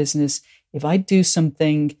business. If I do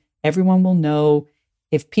something, everyone will know.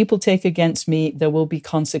 If people take against me, there will be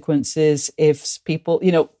consequences. If people,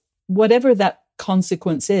 whatever that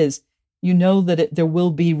consequence is, that there will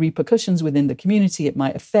be repercussions within the community. It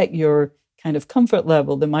might affect your kind of comfort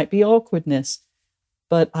level. There might be awkwardness.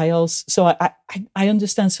 But I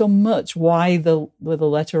understand so much why the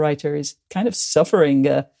letter writer is kind of suffering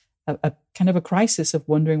a kind of a crisis of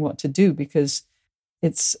wondering what to do, because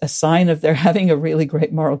it's a sign of their having a really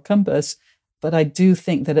great moral compass. But I do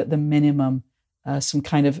think that at the minimum, some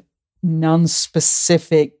kind of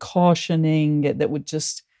non-specific cautioning that would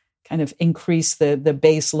just kind of increase the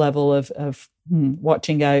base level of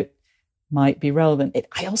watching out might be relevant.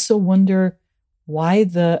 I also wonder why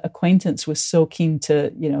the acquaintance was so keen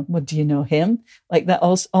to, well, do you know him? Like that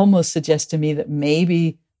almost suggests to me that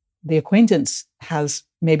maybe the acquaintance has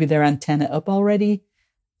maybe their antenna up already.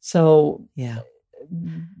 So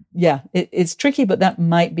it's tricky, but that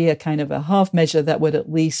might be a kind of a half measure that would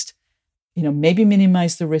at least, maybe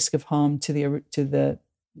minimize the risk of harm to the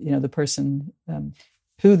the person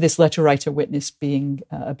who this letter writer witnessed being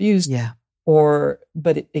abused. Yeah.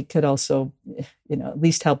 But it could also, at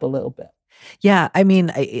least help a little bit. Yeah. I mean,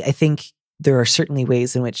 I think there are certainly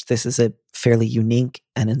ways in which this is a fairly unique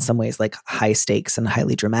and in some ways like high stakes and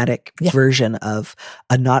highly dramatic version of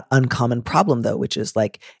a not uncommon problem, though, which is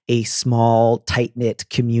like a small, tight-knit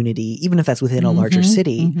community, even if that's within a larger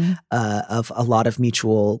city, of a lot of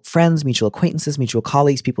mutual friends, mutual acquaintances, mutual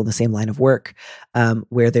colleagues, people in the same line of work,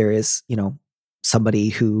 where there is, somebody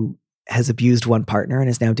who has abused one partner and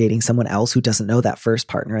is now dating someone else who doesn't know that first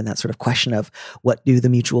partner, and that sort of question of what do the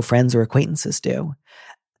mutual friends or acquaintances do?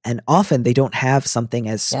 And often they don't have something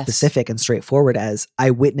as specific and straightforward as I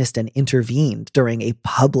witnessed and intervened during a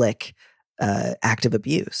public act of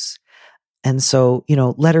abuse. And so,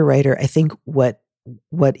 letter writer, I think what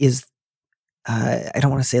is, I don't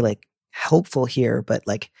want to say like helpful here, but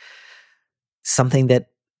like something that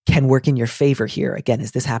can work in your favor here, again,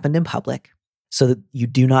 is this happened in public so that you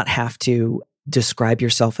do not have to describe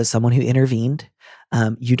yourself as someone who intervened.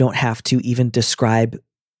 You don't have to even describe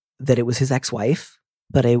that it was his ex-wife.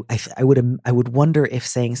 But I would wonder if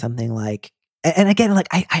saying something like, and again, like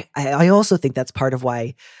I also think that's part of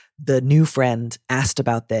why the new friend asked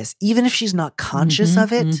about this, even if she's not conscious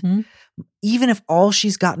of it, even if all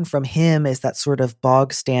she's gotten from him is that sort of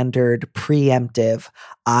bog standard preemptive,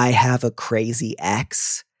 I have a crazy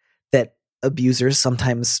ex that abusers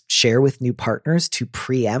sometimes share with new partners to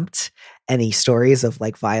preempt any stories of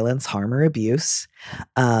like violence, harm, or abuse.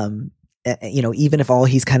 Even if all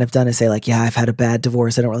he's kind of done is say like, yeah, I've had a bad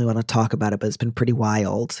divorce, I don't really want to talk about it, but it's been pretty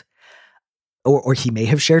wild. Or he may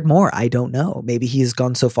have shared more. I don't know. Maybe he's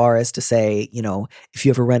gone so far as to say, if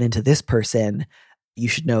you ever run into this person, you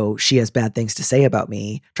should know she has bad things to say about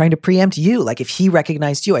me, trying to preempt you. Like if he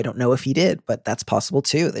recognized you, I don't know if he did, but that's possible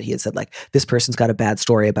too, that he had said like, this person's got a bad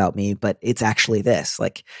story about me, but it's actually this.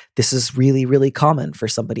 Like this is really, really common for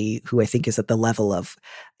somebody who I think is at the level of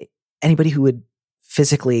anybody who would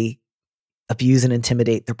physically abuse and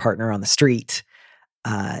intimidate their partner on the street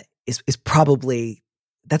is probably,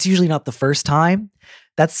 that's usually not the first time.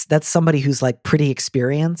 That's somebody who's like pretty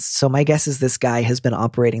experienced. So my guess is this guy has been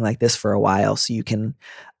operating like this for a while. So you can,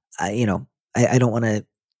 I don't want to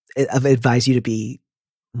advise you to be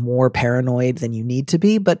more paranoid than you need to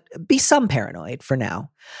be, but be some paranoid for now.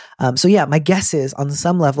 So yeah, my guess is on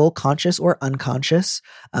some level, conscious or unconscious,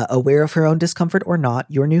 aware of her own discomfort or not,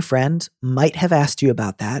 your new friend might have asked you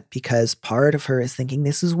about that because part of her is thinking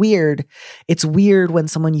this is weird. It's weird when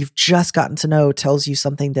someone you've just gotten to know tells you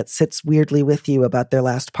something that sits weirdly with you about their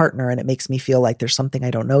last partner, and it makes me feel like there's something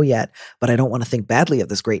I don't know yet, but I don't want to think badly of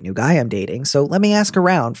this great new guy I'm dating. So let me ask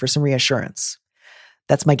around for some reassurance.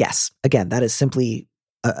 That's my guess. Again, that is simply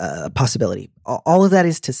a possibility. All of that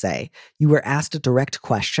is to say, you were asked a direct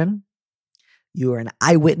question. You were an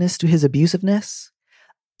eyewitness to his abusiveness.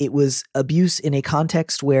 It was abuse in a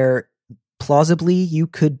context where plausibly you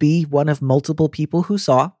could be one of multiple people who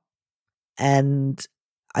saw. And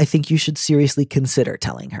I think you should seriously consider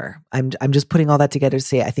telling her. I'm just putting all that together to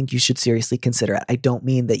say I think you should seriously consider it. I don't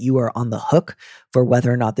mean that you are on the hook for whether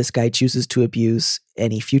or not this guy chooses to abuse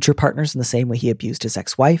any future partners in the same way he abused his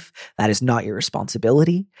ex-wife. That is not your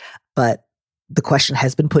responsibility. But the question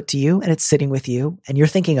has been put to you and it's sitting with you and you're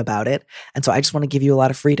thinking about it. And so I just want to give you a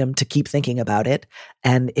lot of freedom to keep thinking about it.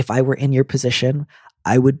 And if I were in your position,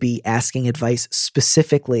 I would be asking advice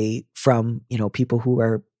specifically from, people who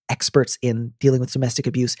are experts in dealing with domestic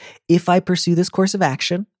abuse. If I pursue this course of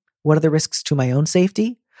action, what are the risks to my own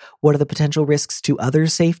safety? What are the potential risks to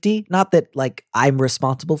others' safety? Not that like I'm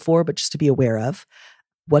responsible for, but just to be aware of.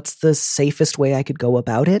 What's the safest way I could go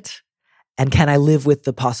about it? And can I live with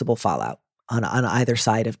the possible fallout on either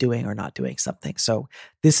side of doing or not doing something? So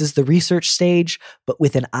this is the research stage, but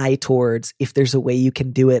with an eye towards if there's a way you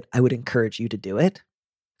can do it, I would encourage you to do it.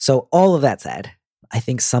 So all of that said, I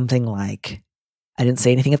think something like, I didn't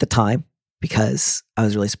say anything at the time because I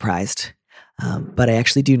was really surprised. But I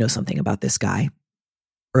actually do know something about this guy.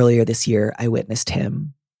 Earlier this year, I witnessed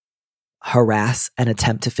him harass and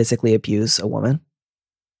attempt to physically abuse a woman.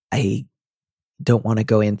 I don't want to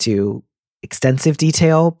go into extensive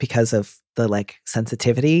detail because of the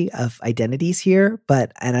sensitivity of identities here.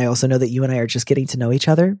 And I also know that you and I are just getting to know each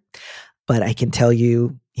other. But I can tell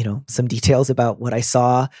you some details about what I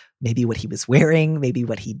saw, maybe what he was wearing, maybe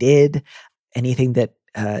what he did, anything that,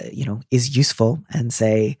 is useful, and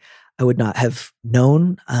say, I would not have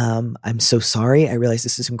known. I'm so sorry. I realize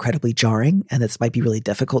this is incredibly jarring, and this might be really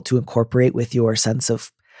difficult to incorporate with your sense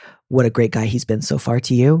of what a great guy he's been so far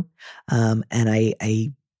to you. And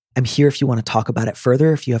I'm here if you want to talk about it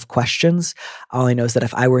further, if you have questions. All I know is that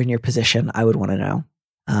if I were in your position, I would want to know.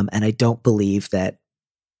 And I don't believe that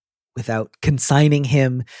without consigning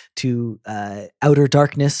him to outer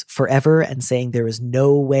darkness forever and saying there is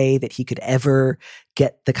no way that he could ever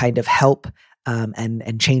get the kind of help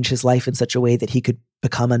and change his life in such a way that he could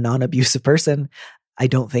become a non-abusive person, I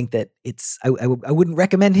don't think that I wouldn't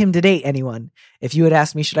recommend him to date anyone. If you had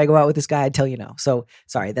asked me, should I go out with this guy? I'd tell you no. So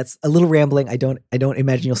sorry, that's a little rambling. I don't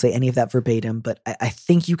imagine you'll say any of that verbatim, but I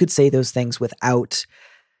think you could say those things without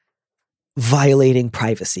violating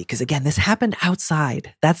privacy. Because again, this happened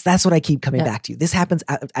outside. That's what I keep coming back to. This happens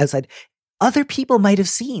outside. Other people might have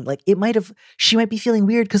seen, she might be feeling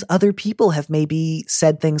weird because other people have maybe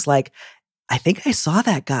said things like, I think I saw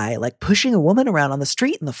that guy pushing a woman around on the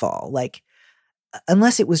street in the fall.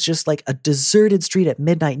 Unless it was just a deserted street at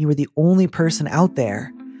midnight and you were the only person out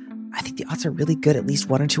there, I think the odds are really good at least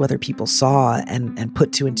one or two other people saw and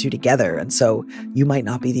put two and two together. And so you might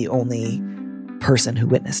not be the only person who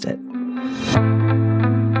witnessed it.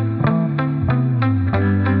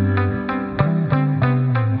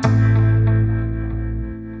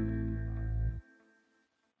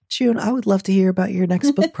 June, I would love to hear about your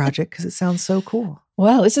next book project because it sounds so cool.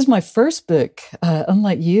 Well, this is my first book,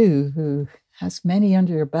 unlike you, who has many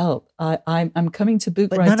under your belt. I'm coming to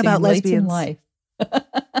book writing none about late lesbians. in life.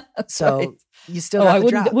 So right. You still got the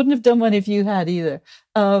drop. Wouldn't have done one if you had either.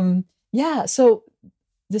 So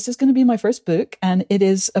this is going to be my first book, and it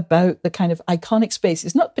is about the kind of iconic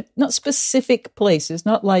spaces, not specific places,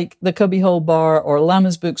 not like the Cubbyhole Bar or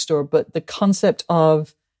Lama's Bookstore, but the concept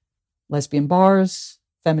of lesbian bars,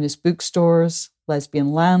 feminist bookstores,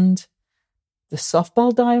 lesbian land, the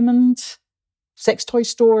softball diamond, sex toy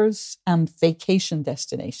stores, and vacation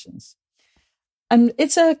destinations. And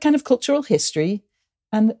it's a kind of cultural history.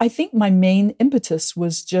 And I think my main impetus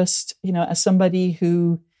was just, as somebody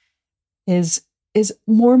who is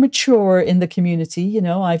more mature in the community,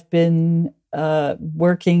 I've been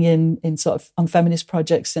working in sort of on feminist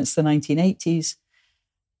projects since the 1980s.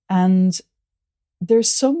 And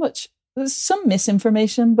there's some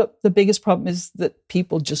misinformation, but the biggest problem is that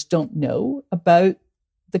people just don't know about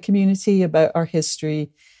the community, about our history,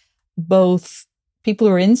 both people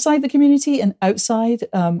who are inside the community and outside.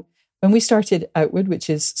 When we started Outward, which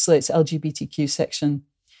is Slate's LGBTQ section,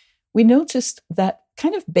 we noticed that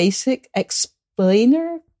kind of basic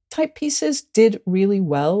explainer type pieces did really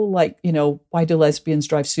well. Like, why do lesbians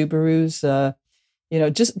drive Subarus?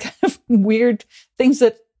 Just kind of weird things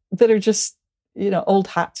that are just, old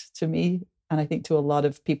hat to me. And I think to a lot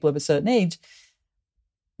of people of a certain age,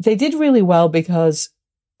 they did really well because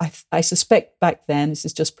I suspect back then, this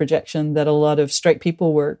is just projection, that a lot of straight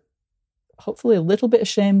people were hopefully a little bit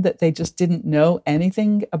ashamed that they just didn't know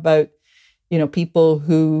anything about, people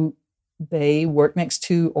who they worked next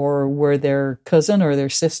to or were their cousin or their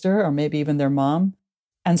sister or maybe even their mom.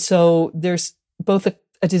 And so there's both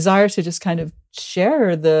a desire to just kind of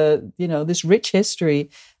share this rich history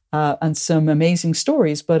and some amazing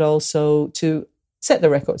stories, but also to set the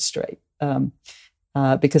record straight.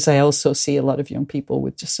 Because I also see a lot of young people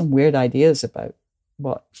with just some weird ideas about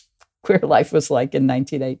what queer life was like in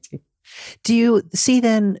 1980. Do you see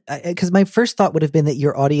then, because my first thought would have been that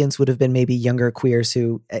your audience would have been maybe younger queers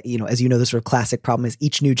who, as the sort of classic problem is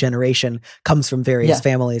each new generation comes from various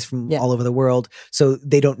families from all over the world. So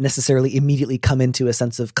they don't necessarily immediately come into a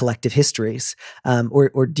sense of collective histories.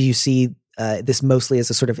 Or do you see this mostly as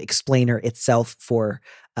a sort of explainer itself for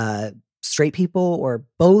straight people, or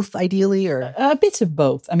both ideally, or a bit of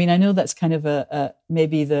both? I mean, I know that's kind of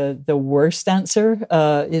maybe the worst answer.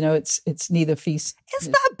 It's neither feast. It's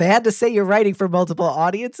not bad to say you're writing for multiple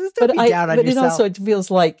audiences. Don't be down on yourself. But it also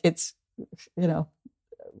feels like it's an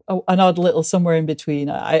odd little somewhere in between.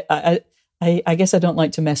 I guess I don't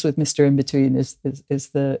like to mess with Mr. In Between. Is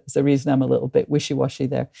the reason I'm a little bit wishy-washy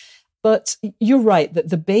there. But you're right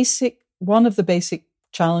that one of the basic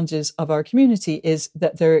challenges of our community is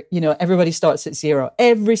that everybody starts at zero.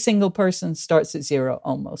 Every single person starts at zero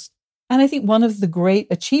almost. And I think one of the great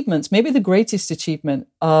achievements, maybe the greatest achievement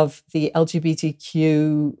of the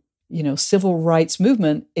LGBTQ, civil rights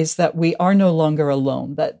movement is that we are no longer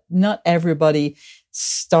alone, that not everybody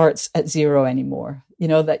starts at zero anymore.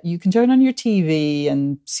 That you can turn on your TV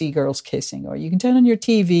and see girls kissing, or you can turn on your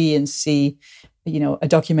TV and see, a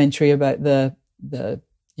documentary about the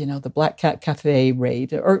the Black Cat Cafe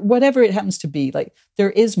raid or whatever it happens to be. Like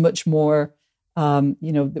there is much more,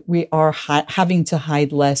 we are having to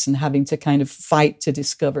hide less and having to kind of fight to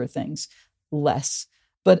discover things less.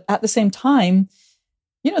 But at the same time,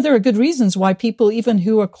 there are good reasons why people, even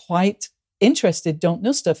who are quite interested, don't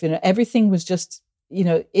know stuff. Everything was just,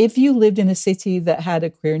 if you lived in a city that had a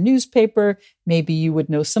queer newspaper, maybe you would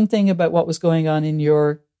know something about what was going on in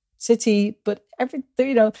your city. But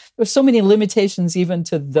there's so many limitations even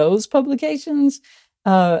to those publications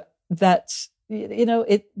that,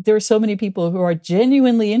 there are so many people who are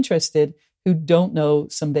genuinely interested who don't know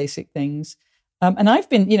some basic things. And I've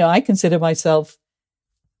been, I consider myself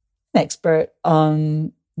an expert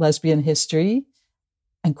on lesbian history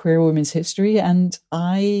and queer women's history, and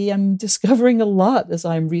I am discovering a lot as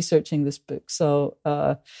I'm researching this book. So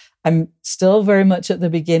I'm still very much at the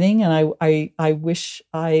beginning, and I wish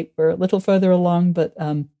I were a little further along, but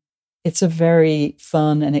it's a very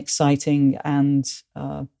fun and exciting, and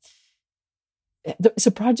it's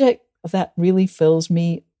a project that really fills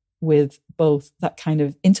me with both that kind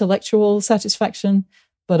of intellectual satisfaction,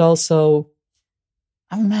 but also,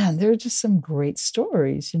 oh man, there are just some great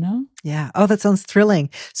stories, Yeah. Oh, that sounds thrilling.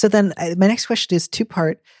 So then my next question is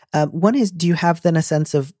two-part. One is, do you have then a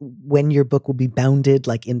sense of when your book will be bounded,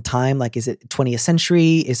 like in time? Like, is it 20th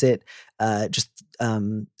century? Is it just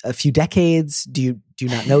a few decades? Do you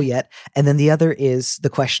not know yet? And then the other is the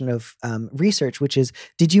question of research, which is,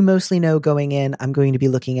 did you mostly know going in, I'm going to be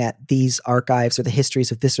looking at these archives or the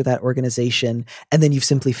histories of this or that organization, and then you've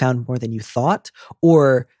simply found more than you thought?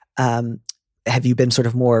 Or have you been sort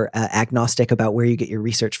of more agnostic about where you get your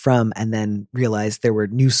research from and then realized there were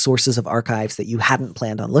new sources of archives that you hadn't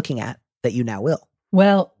planned on looking at that you now will?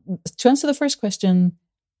 Well, to answer the first question,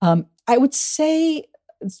 I would say,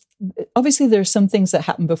 obviously there are some things that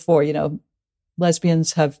happened before,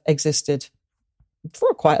 lesbians have existed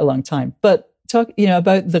for quite a long time, but talk,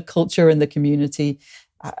 about the culture and the community,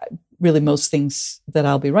 really most things that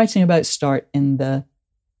I'll be writing about start in the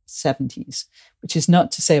 70s, which is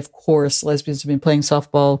not to say, of course, lesbians have been playing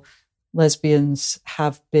softball, lesbians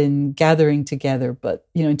have been gathering together, but,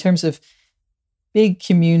 in terms of big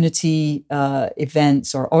community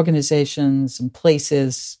events or organizations and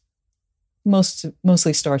places,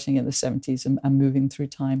 mostly starting in the 70s and moving through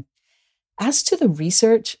time. As to the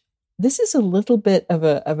research, this is a little bit of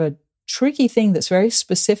a tricky thing that's very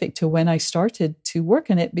specific to when I started to work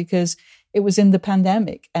on it, because it was in the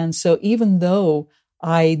pandemic. And so even though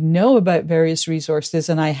I know about various resources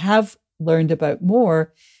and I have learned about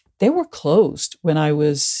more, they were closed when I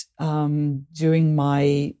was doing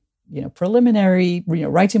my preliminary,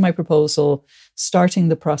 writing my proposal, starting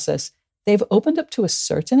the process. They've opened up to a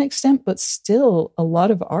certain extent, but still a lot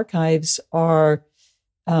of archives are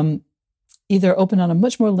either open on a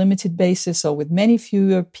much more limited basis or with many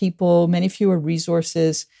fewer people, many fewer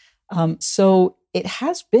resources. So it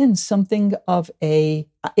has been something of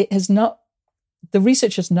the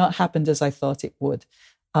research has not happened as I thought it would.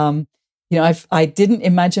 I didn't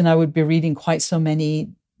imagine I would be reading quite so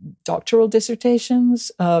many doctoral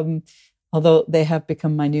dissertations, although they have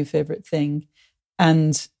become my new favorite thing.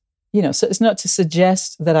 And, so it's not to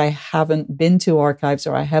suggest that I haven't been to archives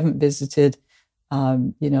or I haven't visited,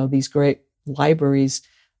 these great libraries.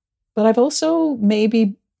 But I've also,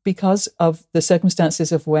 maybe because of the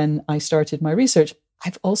circumstances of when I started my research,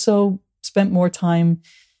 I've also spent more time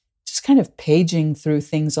just kind of paging through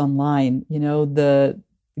things online. The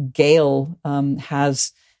Gale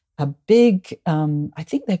has a big, I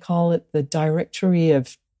think they call it the Directory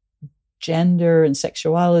of Gender and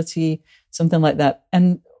Sexuality, something like that.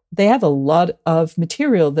 And they have a lot of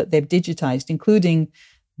material that they've digitized, including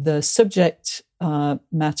the subject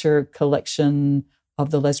matter collection of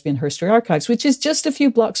the Lesbian History Archives, which is just a few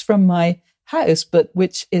blocks from my house, but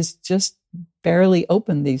which is just barely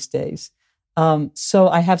open these days. So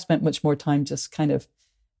I have spent much more time just kind of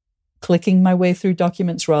clicking my way through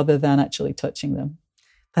documents rather than actually touching them.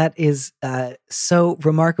 That is so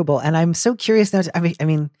remarkable. And I'm so curious now. I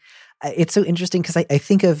mean, it's so interesting because I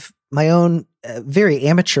think of my own very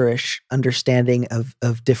amateurish understanding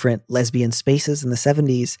of different lesbian spaces in the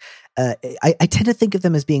 70s. I tend to think of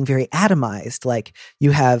them as being very atomized. Like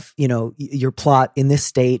you have, your plot in this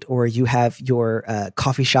state, or you have your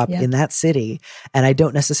coffee shop in that city. And I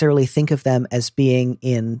don't necessarily think of them as being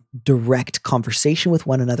in direct conversation with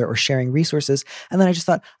one another or sharing resources. And then I just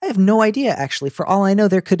thought, I have no idea, actually. For all I know,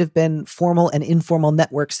 there could have been formal and informal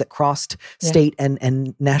networks that crossed state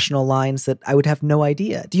and national lines that I would have no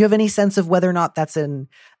idea. Do you have any sense of whether or not that's a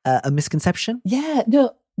misconception? Yeah,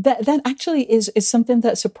 no. That actually is something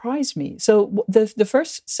that surprised me. So the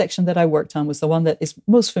first section that I worked on was the one that is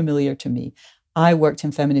most familiar to me. I worked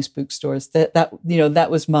in feminist bookstores. That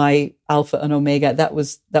was my alpha and omega. That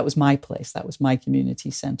was my place. That was my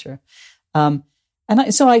community center.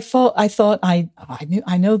 So I thought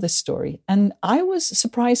I know this story, and I was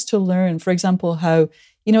surprised to learn, for example, how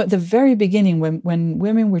at the very beginning when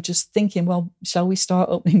women were just thinking, well, shall we start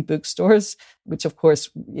opening bookstores? Which of course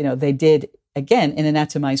they did again in an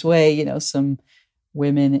atomized way. Some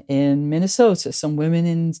women in Minnesota, some women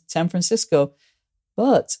in San Francisco,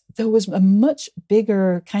 but there was a much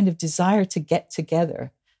bigger kind of desire to get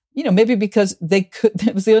together. Maybe because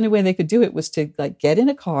it was the only way they could do it was to get in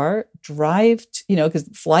a car, drive, because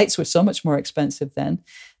flights were so much more expensive then.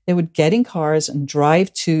 They would get in cars and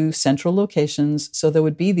drive to central locations. So there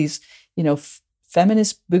would be these,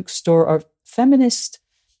 feminist bookstore or feminist,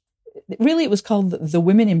 really it was called the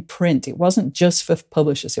Women in Print. It wasn't just for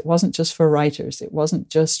publishers. It wasn't just for writers. It wasn't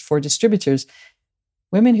just for distributors.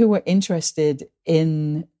 Women who were interested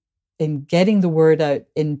in getting the word out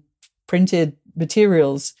in printed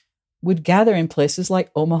materials would gather in places like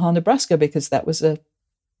Omaha, Nebraska, because that was a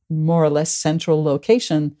more or less central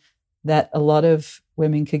location that a lot of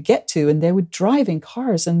women could get to. And they would drive in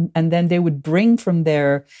cars and then they would bring from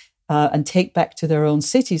there and take back to their own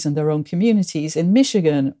cities and their own communities in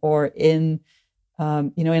Michigan or in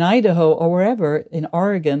Idaho or wherever, in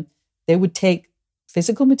Oregon. They would take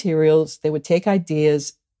physical materials, they would take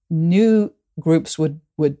ideas, new groups would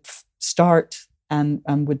start and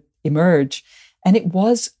would emerge. And it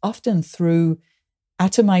was often through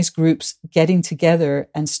atomized groups getting together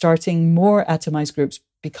and starting more atomized groups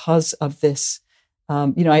because of this.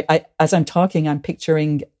 I as I'm talking, I'm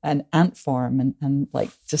picturing an ant farm and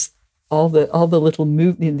just all the little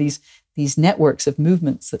these networks of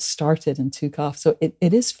movements that started and took off. So it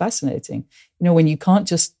is fascinating. When you can't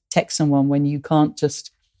just text someone, when you can't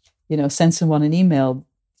just, send someone an email,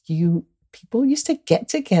 people used to get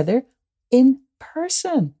together in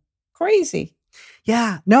person. Crazy.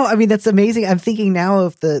 Yeah. No, I mean, that's amazing. I'm thinking now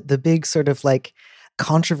of the big sort of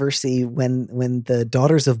controversy when the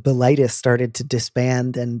Daughters of Bilitis started to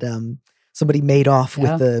disband and somebody made off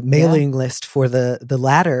with the mailing list for the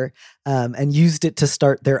latter and used it to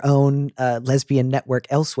start their own lesbian network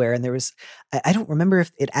elsewhere. And there was, I don't remember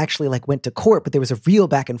if it actually like went to court, but there was a real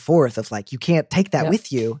back and forth of like, you can't take that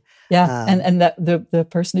with you. Yeah. And that the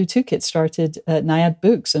person who took it started Naiad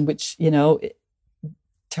Books, in which,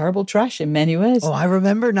 terrible trash in many ways. Oh, I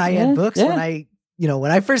remember Naiad Books when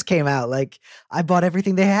I first came out, like I bought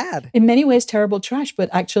everything they had. In many ways, terrible trash. But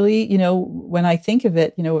actually, when I think of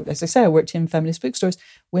it, as I say, I worked in feminist bookstores.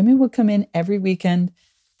 Women would come in every weekend.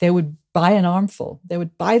 They would buy an armful. They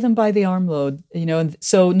would buy them by the armload, and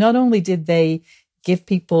so not only did they give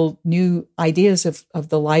people new ideas of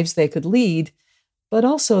the lives they could lead, but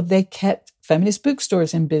also they kept feminist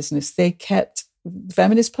bookstores in business. They kept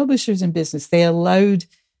feminist publishers in business. They allowed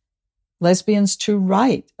lesbians to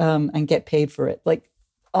write and get paid for it. There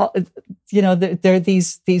are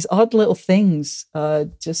these odd little things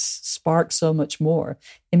just spark so much more.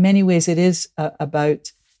 In many ways, it is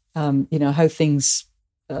about how things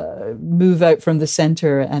move out from the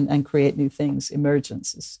center and create new things.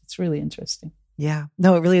 Emergence. It's really interesting. Yeah,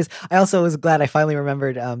 no, it really is. I also was glad I finally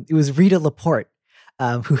remembered it was Rita Laporte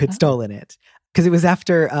who had stolen it. Because it was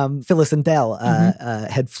after Phyllis and Dell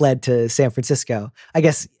had fled to San Francisco.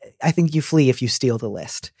 I think you flee if you steal the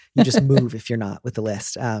list. You just move if you're not with the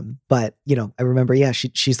list. But, I remember,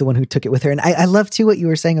 she's the one who took it with her. And I love, too, what you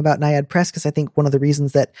were saying about Naiad Press, because I think one of the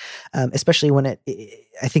reasons that, especially when I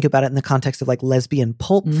think about it in the context of like lesbian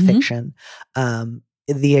pulp fiction,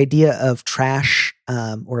 the idea of trash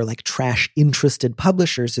or like trash interested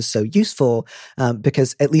publishers is so useful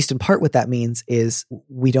because at least in part what that means is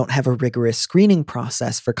we don't have a rigorous screening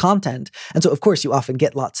process for content. And so of course you often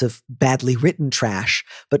get lots of badly written trash,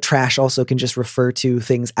 but trash also can just refer to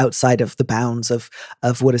things outside of the bounds of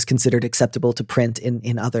what is considered acceptable to print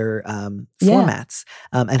in other formats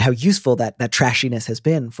and how useful that trashiness has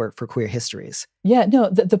been for queer histories. Yeah, no,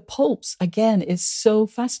 the pulps again is so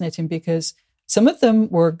fascinating because some of them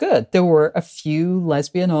were good. There were a few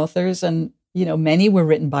lesbian authors and, many were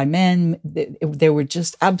written by men. They were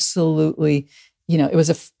just absolutely, it was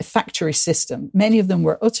a factory system. Many of them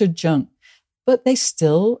were utter junk, but they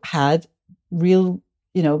still had real,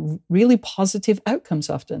 really positive outcomes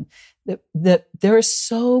often. That there are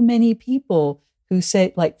so many people who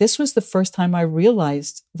say, like, this was the first time I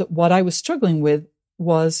realized that what I was struggling with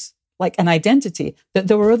was like an identity, that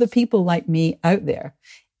there were other people like me out there.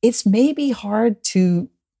 It's maybe hard to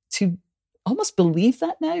almost believe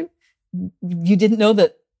that now. You didn't know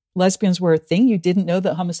that lesbians were a thing. You didn't know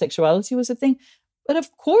that homosexuality was a thing. But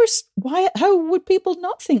of course, how would people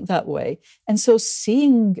not think that way? And so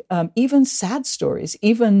seeing even sad stories,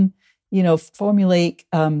 even, formulaic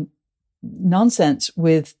nonsense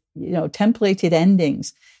with, templated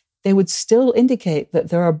endings, they would still indicate that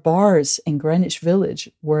there are bars in Greenwich Village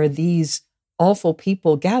where these awful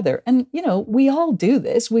people gather. And, we all do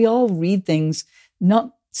this. We all read things,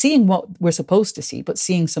 not seeing what we're supposed to see, but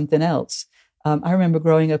seeing something else. I remember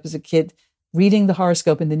growing up as a kid, reading the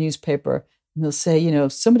horoscope in the newspaper, and they'll say,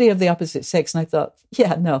 somebody of the opposite sex. And I thought,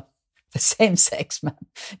 yeah, no, the same sex, man.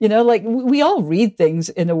 We all read things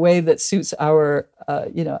in a way that suits our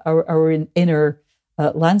inner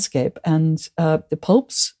landscape. And the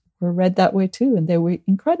popes were read that way too. And they were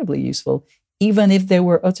incredibly useful, even if they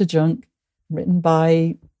were utter junk written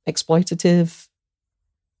by exploitative,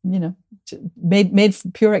 made for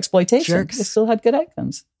pure exploitation. Jerks. They still had good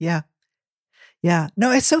outcomes. Yeah. Yeah. No,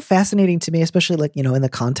 it's so fascinating to me, especially in the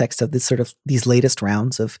context of these latest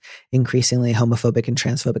rounds of increasingly homophobic and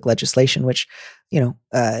transphobic legislation, which,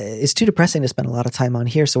 is too depressing to spend a lot of time on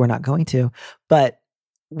here. So we're not going to, but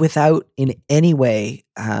without in any way,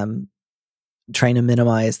 trying to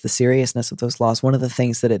minimize the seriousness of those laws. One of the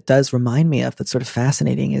things that it does remind me of that's sort of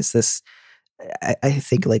fascinating is this, I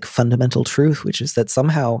think, fundamental truth, which is that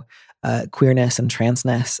somehow queerness and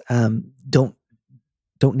transness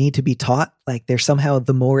don't need to be taught. They're somehow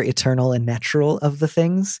the more eternal and natural of the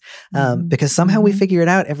things, because somehow we figure it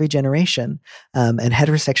out every generation. And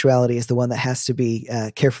heterosexuality is the one that has to be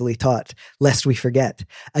carefully taught, lest we forget.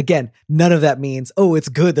 Again, none of that means, it's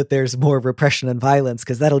good that there's more repression and violence,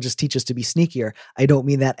 because that'll just teach us to be sneakier. I don't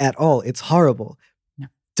mean that at all. It's horrible. No.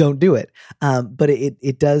 Don't do it. But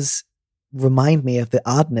it does remind me of the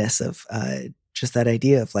oddness of just that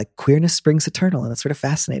idea of queerness springs eternal. And that's sort of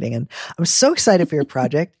fascinating. And I'm so excited for your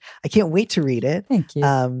project. I can't wait to read it. Thank you.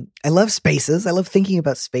 I love spaces. I love thinking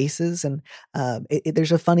about spaces. And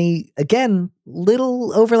there's a funny, again,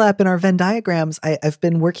 little overlap in our Venn diagrams. I've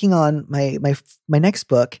been working on my next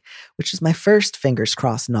book, which is my first Fingers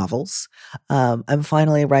Crossed novels. I'm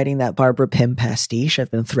finally writing that Barbara Pym pastiche I've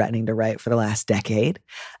been threatening to write for the last decade.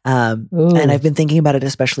 And I've been thinking about it,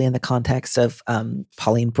 especially in the context of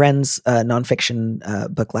Pauline Brenn's nonfiction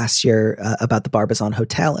book last year about the Barbizon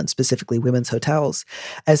Hotel, and specifically women's hotels,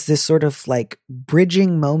 as this sort of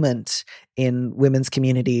bridging moment in women's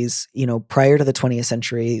communities. Prior to the 20th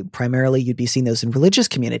century, primarily you'd be seeing those in religious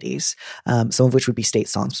communities, some of which would be state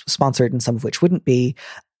sponsored and some of which wouldn't be.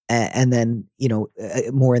 And then,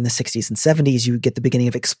 more in the 60s and 70s, you get the beginning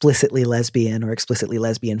of explicitly lesbian or explicitly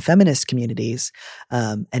lesbian feminist communities.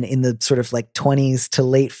 And in the sort of 20s to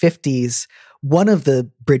late 50s, one of the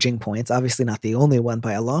bridging points, obviously not the only one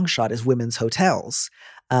by a long shot, is women's hotels.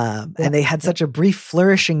 And they had such a brief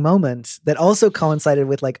flourishing moment that also coincided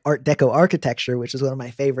with Art Deco architecture, which is one of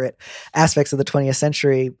my favorite aspects of the 20th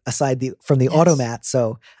century, aside from the automat.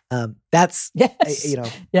 So that's, Yeah.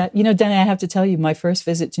 Danny, I have to tell you, my first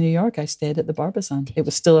visit to New York, I stayed at the Barbizon. It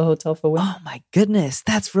was still a hotel for women. Oh my goodness.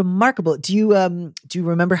 That's remarkable. Do you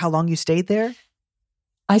remember how long you stayed there?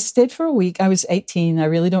 I stayed for a week. I was 18. I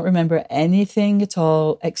really don't remember anything at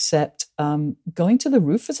all except going to the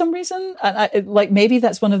roof for some reason. And maybe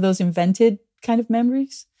that's one of those invented kind of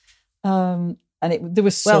memories. And there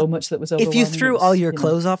was so much that was overwhelming. If you threw all your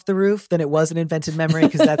clothes off the roof, then it was an invented memory,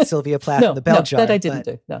 because that's Sylvia Plath and the Bell Jar. That I didn't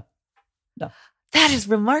do. No. That is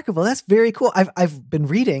remarkable. That's very cool. I've been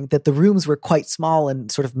reading that the rooms were quite small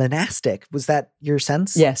and sort of monastic. Was that your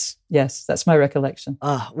sense? Yes. That's my recollection.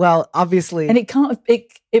 Well, obviously. And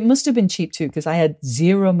it must have been cheap too, because I had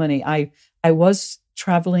zero money. I was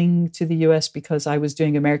traveling to the US because I was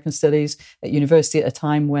doing American studies at university at a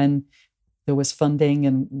time when there was funding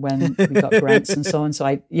and when we got grants and so on. So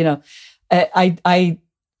I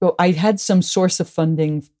had some source of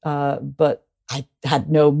funding, but I had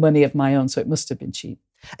no money of my own, so it must have been cheap.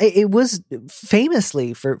 It was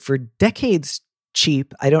famously for decades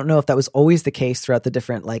cheap. I don't know if that was always the case throughout the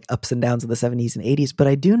different ups and downs of the 70s and 80s, but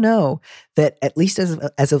I do know that at least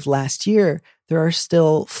as of last year, there are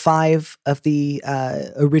still 5 of the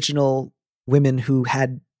original women who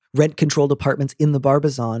had rent-controlled apartments in the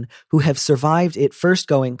Barbizon who have survived it first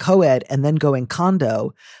going co-ed and then going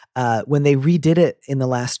condo. When they redid it in the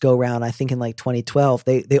last go-round, I think in 2012,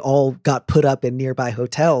 they all got put up in nearby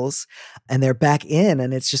hotels, and they're back in,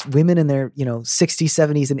 and it's just women in their 60s,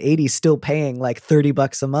 70s, and 80s still paying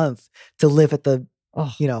 $30 a month to live at the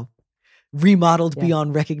remodeled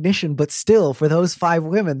beyond recognition. But still, for those 5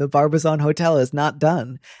 women, the Barbizon Hotel is not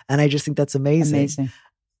done, and I just think that's amazing.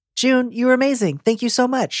 June, you were amazing. Thank you so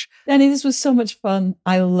much. Danny, this was so much fun.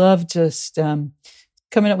 I love just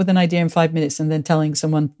coming up with an idea in 5 minutes and then telling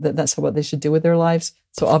someone that that's what they should do with their lives.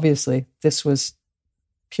 So obviously this was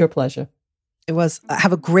pure pleasure. It was.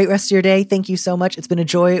 Have a great rest of your day. Thank you so much. It's been a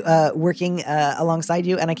joy working alongside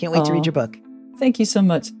you, and I can't wait to read your book. Thank you so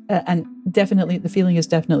much. And definitely, the feeling is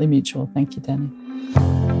definitely mutual. Thank you, Danny.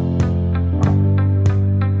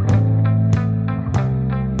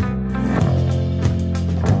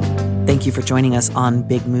 Thank you for joining us on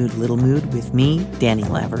Big Mood, Little Mood with me, Danny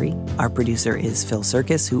Lavery. Our producer is Phil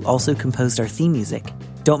Circus, who also composed our theme music.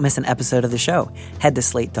 Don't miss an episode of the show. Head to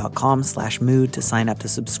slate.com/mood to sign up to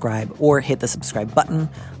subscribe, or hit the subscribe button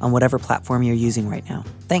on whatever platform you're using right now.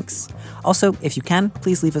 Thanks. Also, if you can,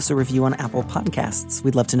 please leave us a review on Apple Podcasts.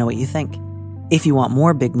 We'd love to know what you think. If you want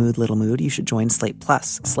more Big Mood, Little Mood, you should join Slate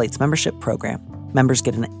Plus, Slate's membership program. Members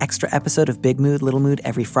get an extra episode of Big Mood, Little Mood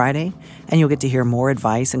every Friday, and you'll get to hear more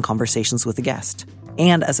advice and conversations with a guest.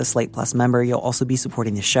 And as a Slate Plus member, you'll also be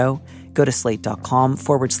supporting the show. Go to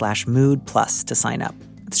slate.com/mood plus to sign up.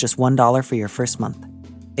 It's just $1 for your first month.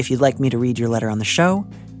 If you'd like me to read your letter on the show,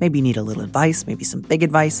 maybe you need a little advice, maybe some big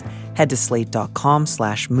advice, head to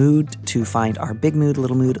slate.com/mood to find our Big Mood,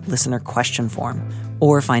 Little Mood listener question form,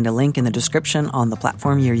 or find a link in the description on the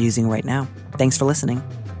platform you're using right now. Thanks for listening.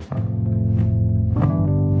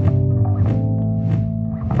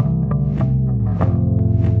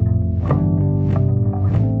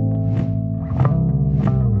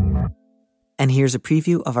 And here's a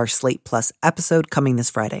preview of our Slate Plus episode coming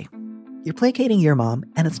this Friday. You're placating your mom,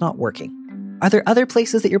 and it's not working. Are there other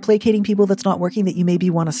places that you're placating people that's not working that you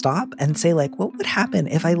maybe want to stop and say, like, what would happen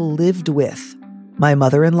if I lived with my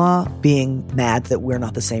mother-in-law being mad that we're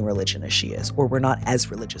not the same religion as she is, or we're not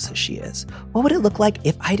as religious as she is? What would it look like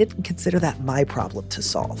if I didn't consider that my problem to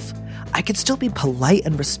solve? I could still be polite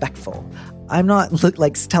and respectful. I'm not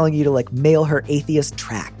telling you to mail her atheist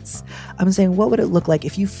tracts. I'm saying, what would it look like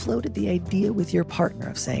if you floated the idea with your partner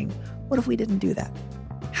of saying, what if we didn't do that?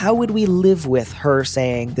 How would we live with her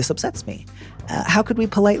saying, this upsets me? How could we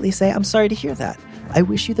politely say, I'm sorry to hear that. I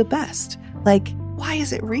wish you the best. Why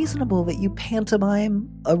is it reasonable that you pantomime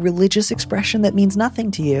a religious expression that means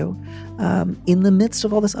nothing to you in the midst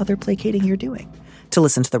of all this other placating you're doing? To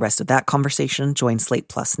listen to the rest of that conversation, join Slate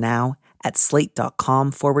Plus now at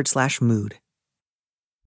slate.com/mood.